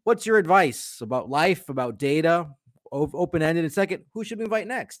 One, what's your advice about life, about data, open-ended? And second, who should we invite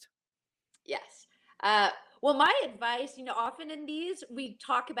next? Yes. Well, my advice, often in these, we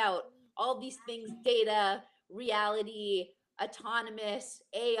talk about all these things: data, reality, autonomous,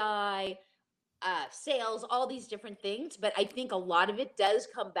 AI, sales, all these different things. But I think a lot of it does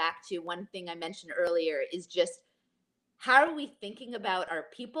come back to one thing I mentioned earlier, is just how are we thinking about our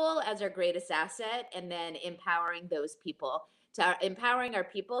people as our greatest asset, and then empowering those people, empowering our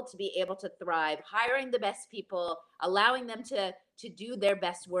people to be able to thrive, hiring the best people, allowing them to do their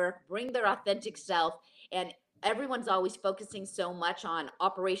best work, bring their authentic self. And everyone's always focusing so much on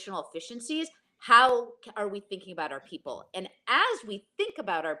operational efficiencies. How are we thinking about our people? And as we think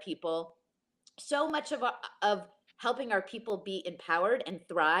about our people, so much of helping our people be empowered and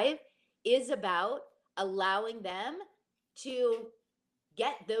thrive is about allowing them to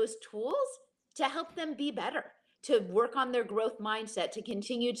get those tools to help them be better, to work on their growth mindset, to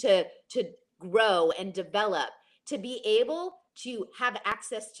continue to grow and develop, to be able to have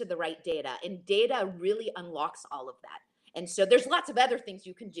access to the right data. And data really unlocks all of that. And so there's lots of other things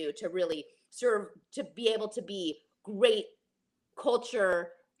you can do to really serve, to be able to be great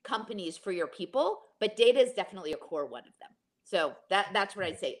culture companies for your people, but data is definitely a core one of them. So that's what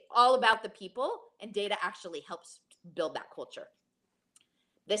I'd say. All about the people, and data actually helps build that culture.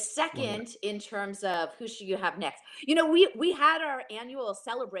 The second, in terms of who should you have next, we had our annual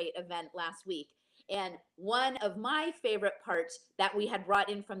Celebrate event last week, and one of my favorite parts that we had brought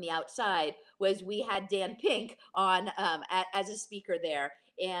in from the outside was we had Dan Pink on as a speaker there.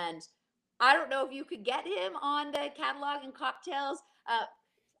 And I don't know if you could get him on the Catalog and Cocktails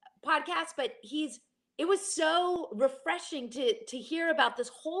podcast, but it was so refreshing to hear about this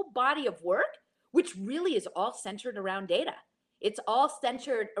whole body of work, which really is all centered around data. It's all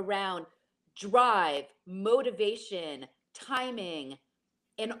centered around drive, motivation, timing,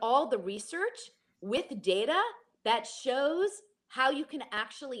 and all the research with data that shows how you can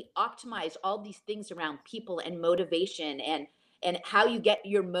actually optimize all these things around people and motivation and how you get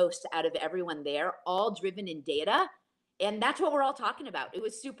your most out of everyone there, all driven in data. And that's what we're all talking about. It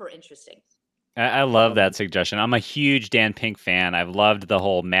was super interesting. I love that suggestion. I'm a huge Dan Pink fan. I've loved the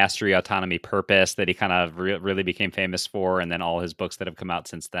whole mastery, autonomy, purpose that he kind of really became famous for, and then all his books that have come out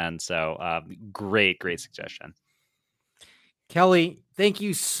since then. So great suggestion. Kelly, thank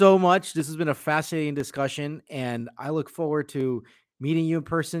you so much. This has been a fascinating discussion, and I look forward to meeting you in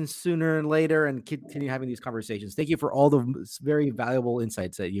person sooner and later and continue having these conversations. Thank you for all the very valuable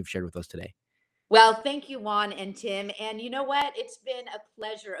insights that you've shared with us today. Well, thank you, Juan and Tim. And you know what? It's been a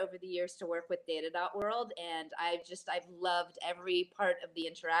pleasure over the years to work with Data.World. And I've loved every part of the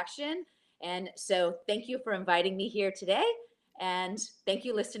interaction. And so thank you for inviting me here today. And thank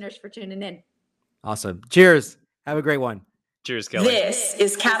you, listeners, for tuning in. Awesome. Cheers. Have a great one. Cheers, Kelly. This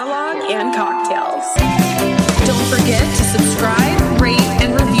is Catalog and Cocktails. Don't forget to subscribe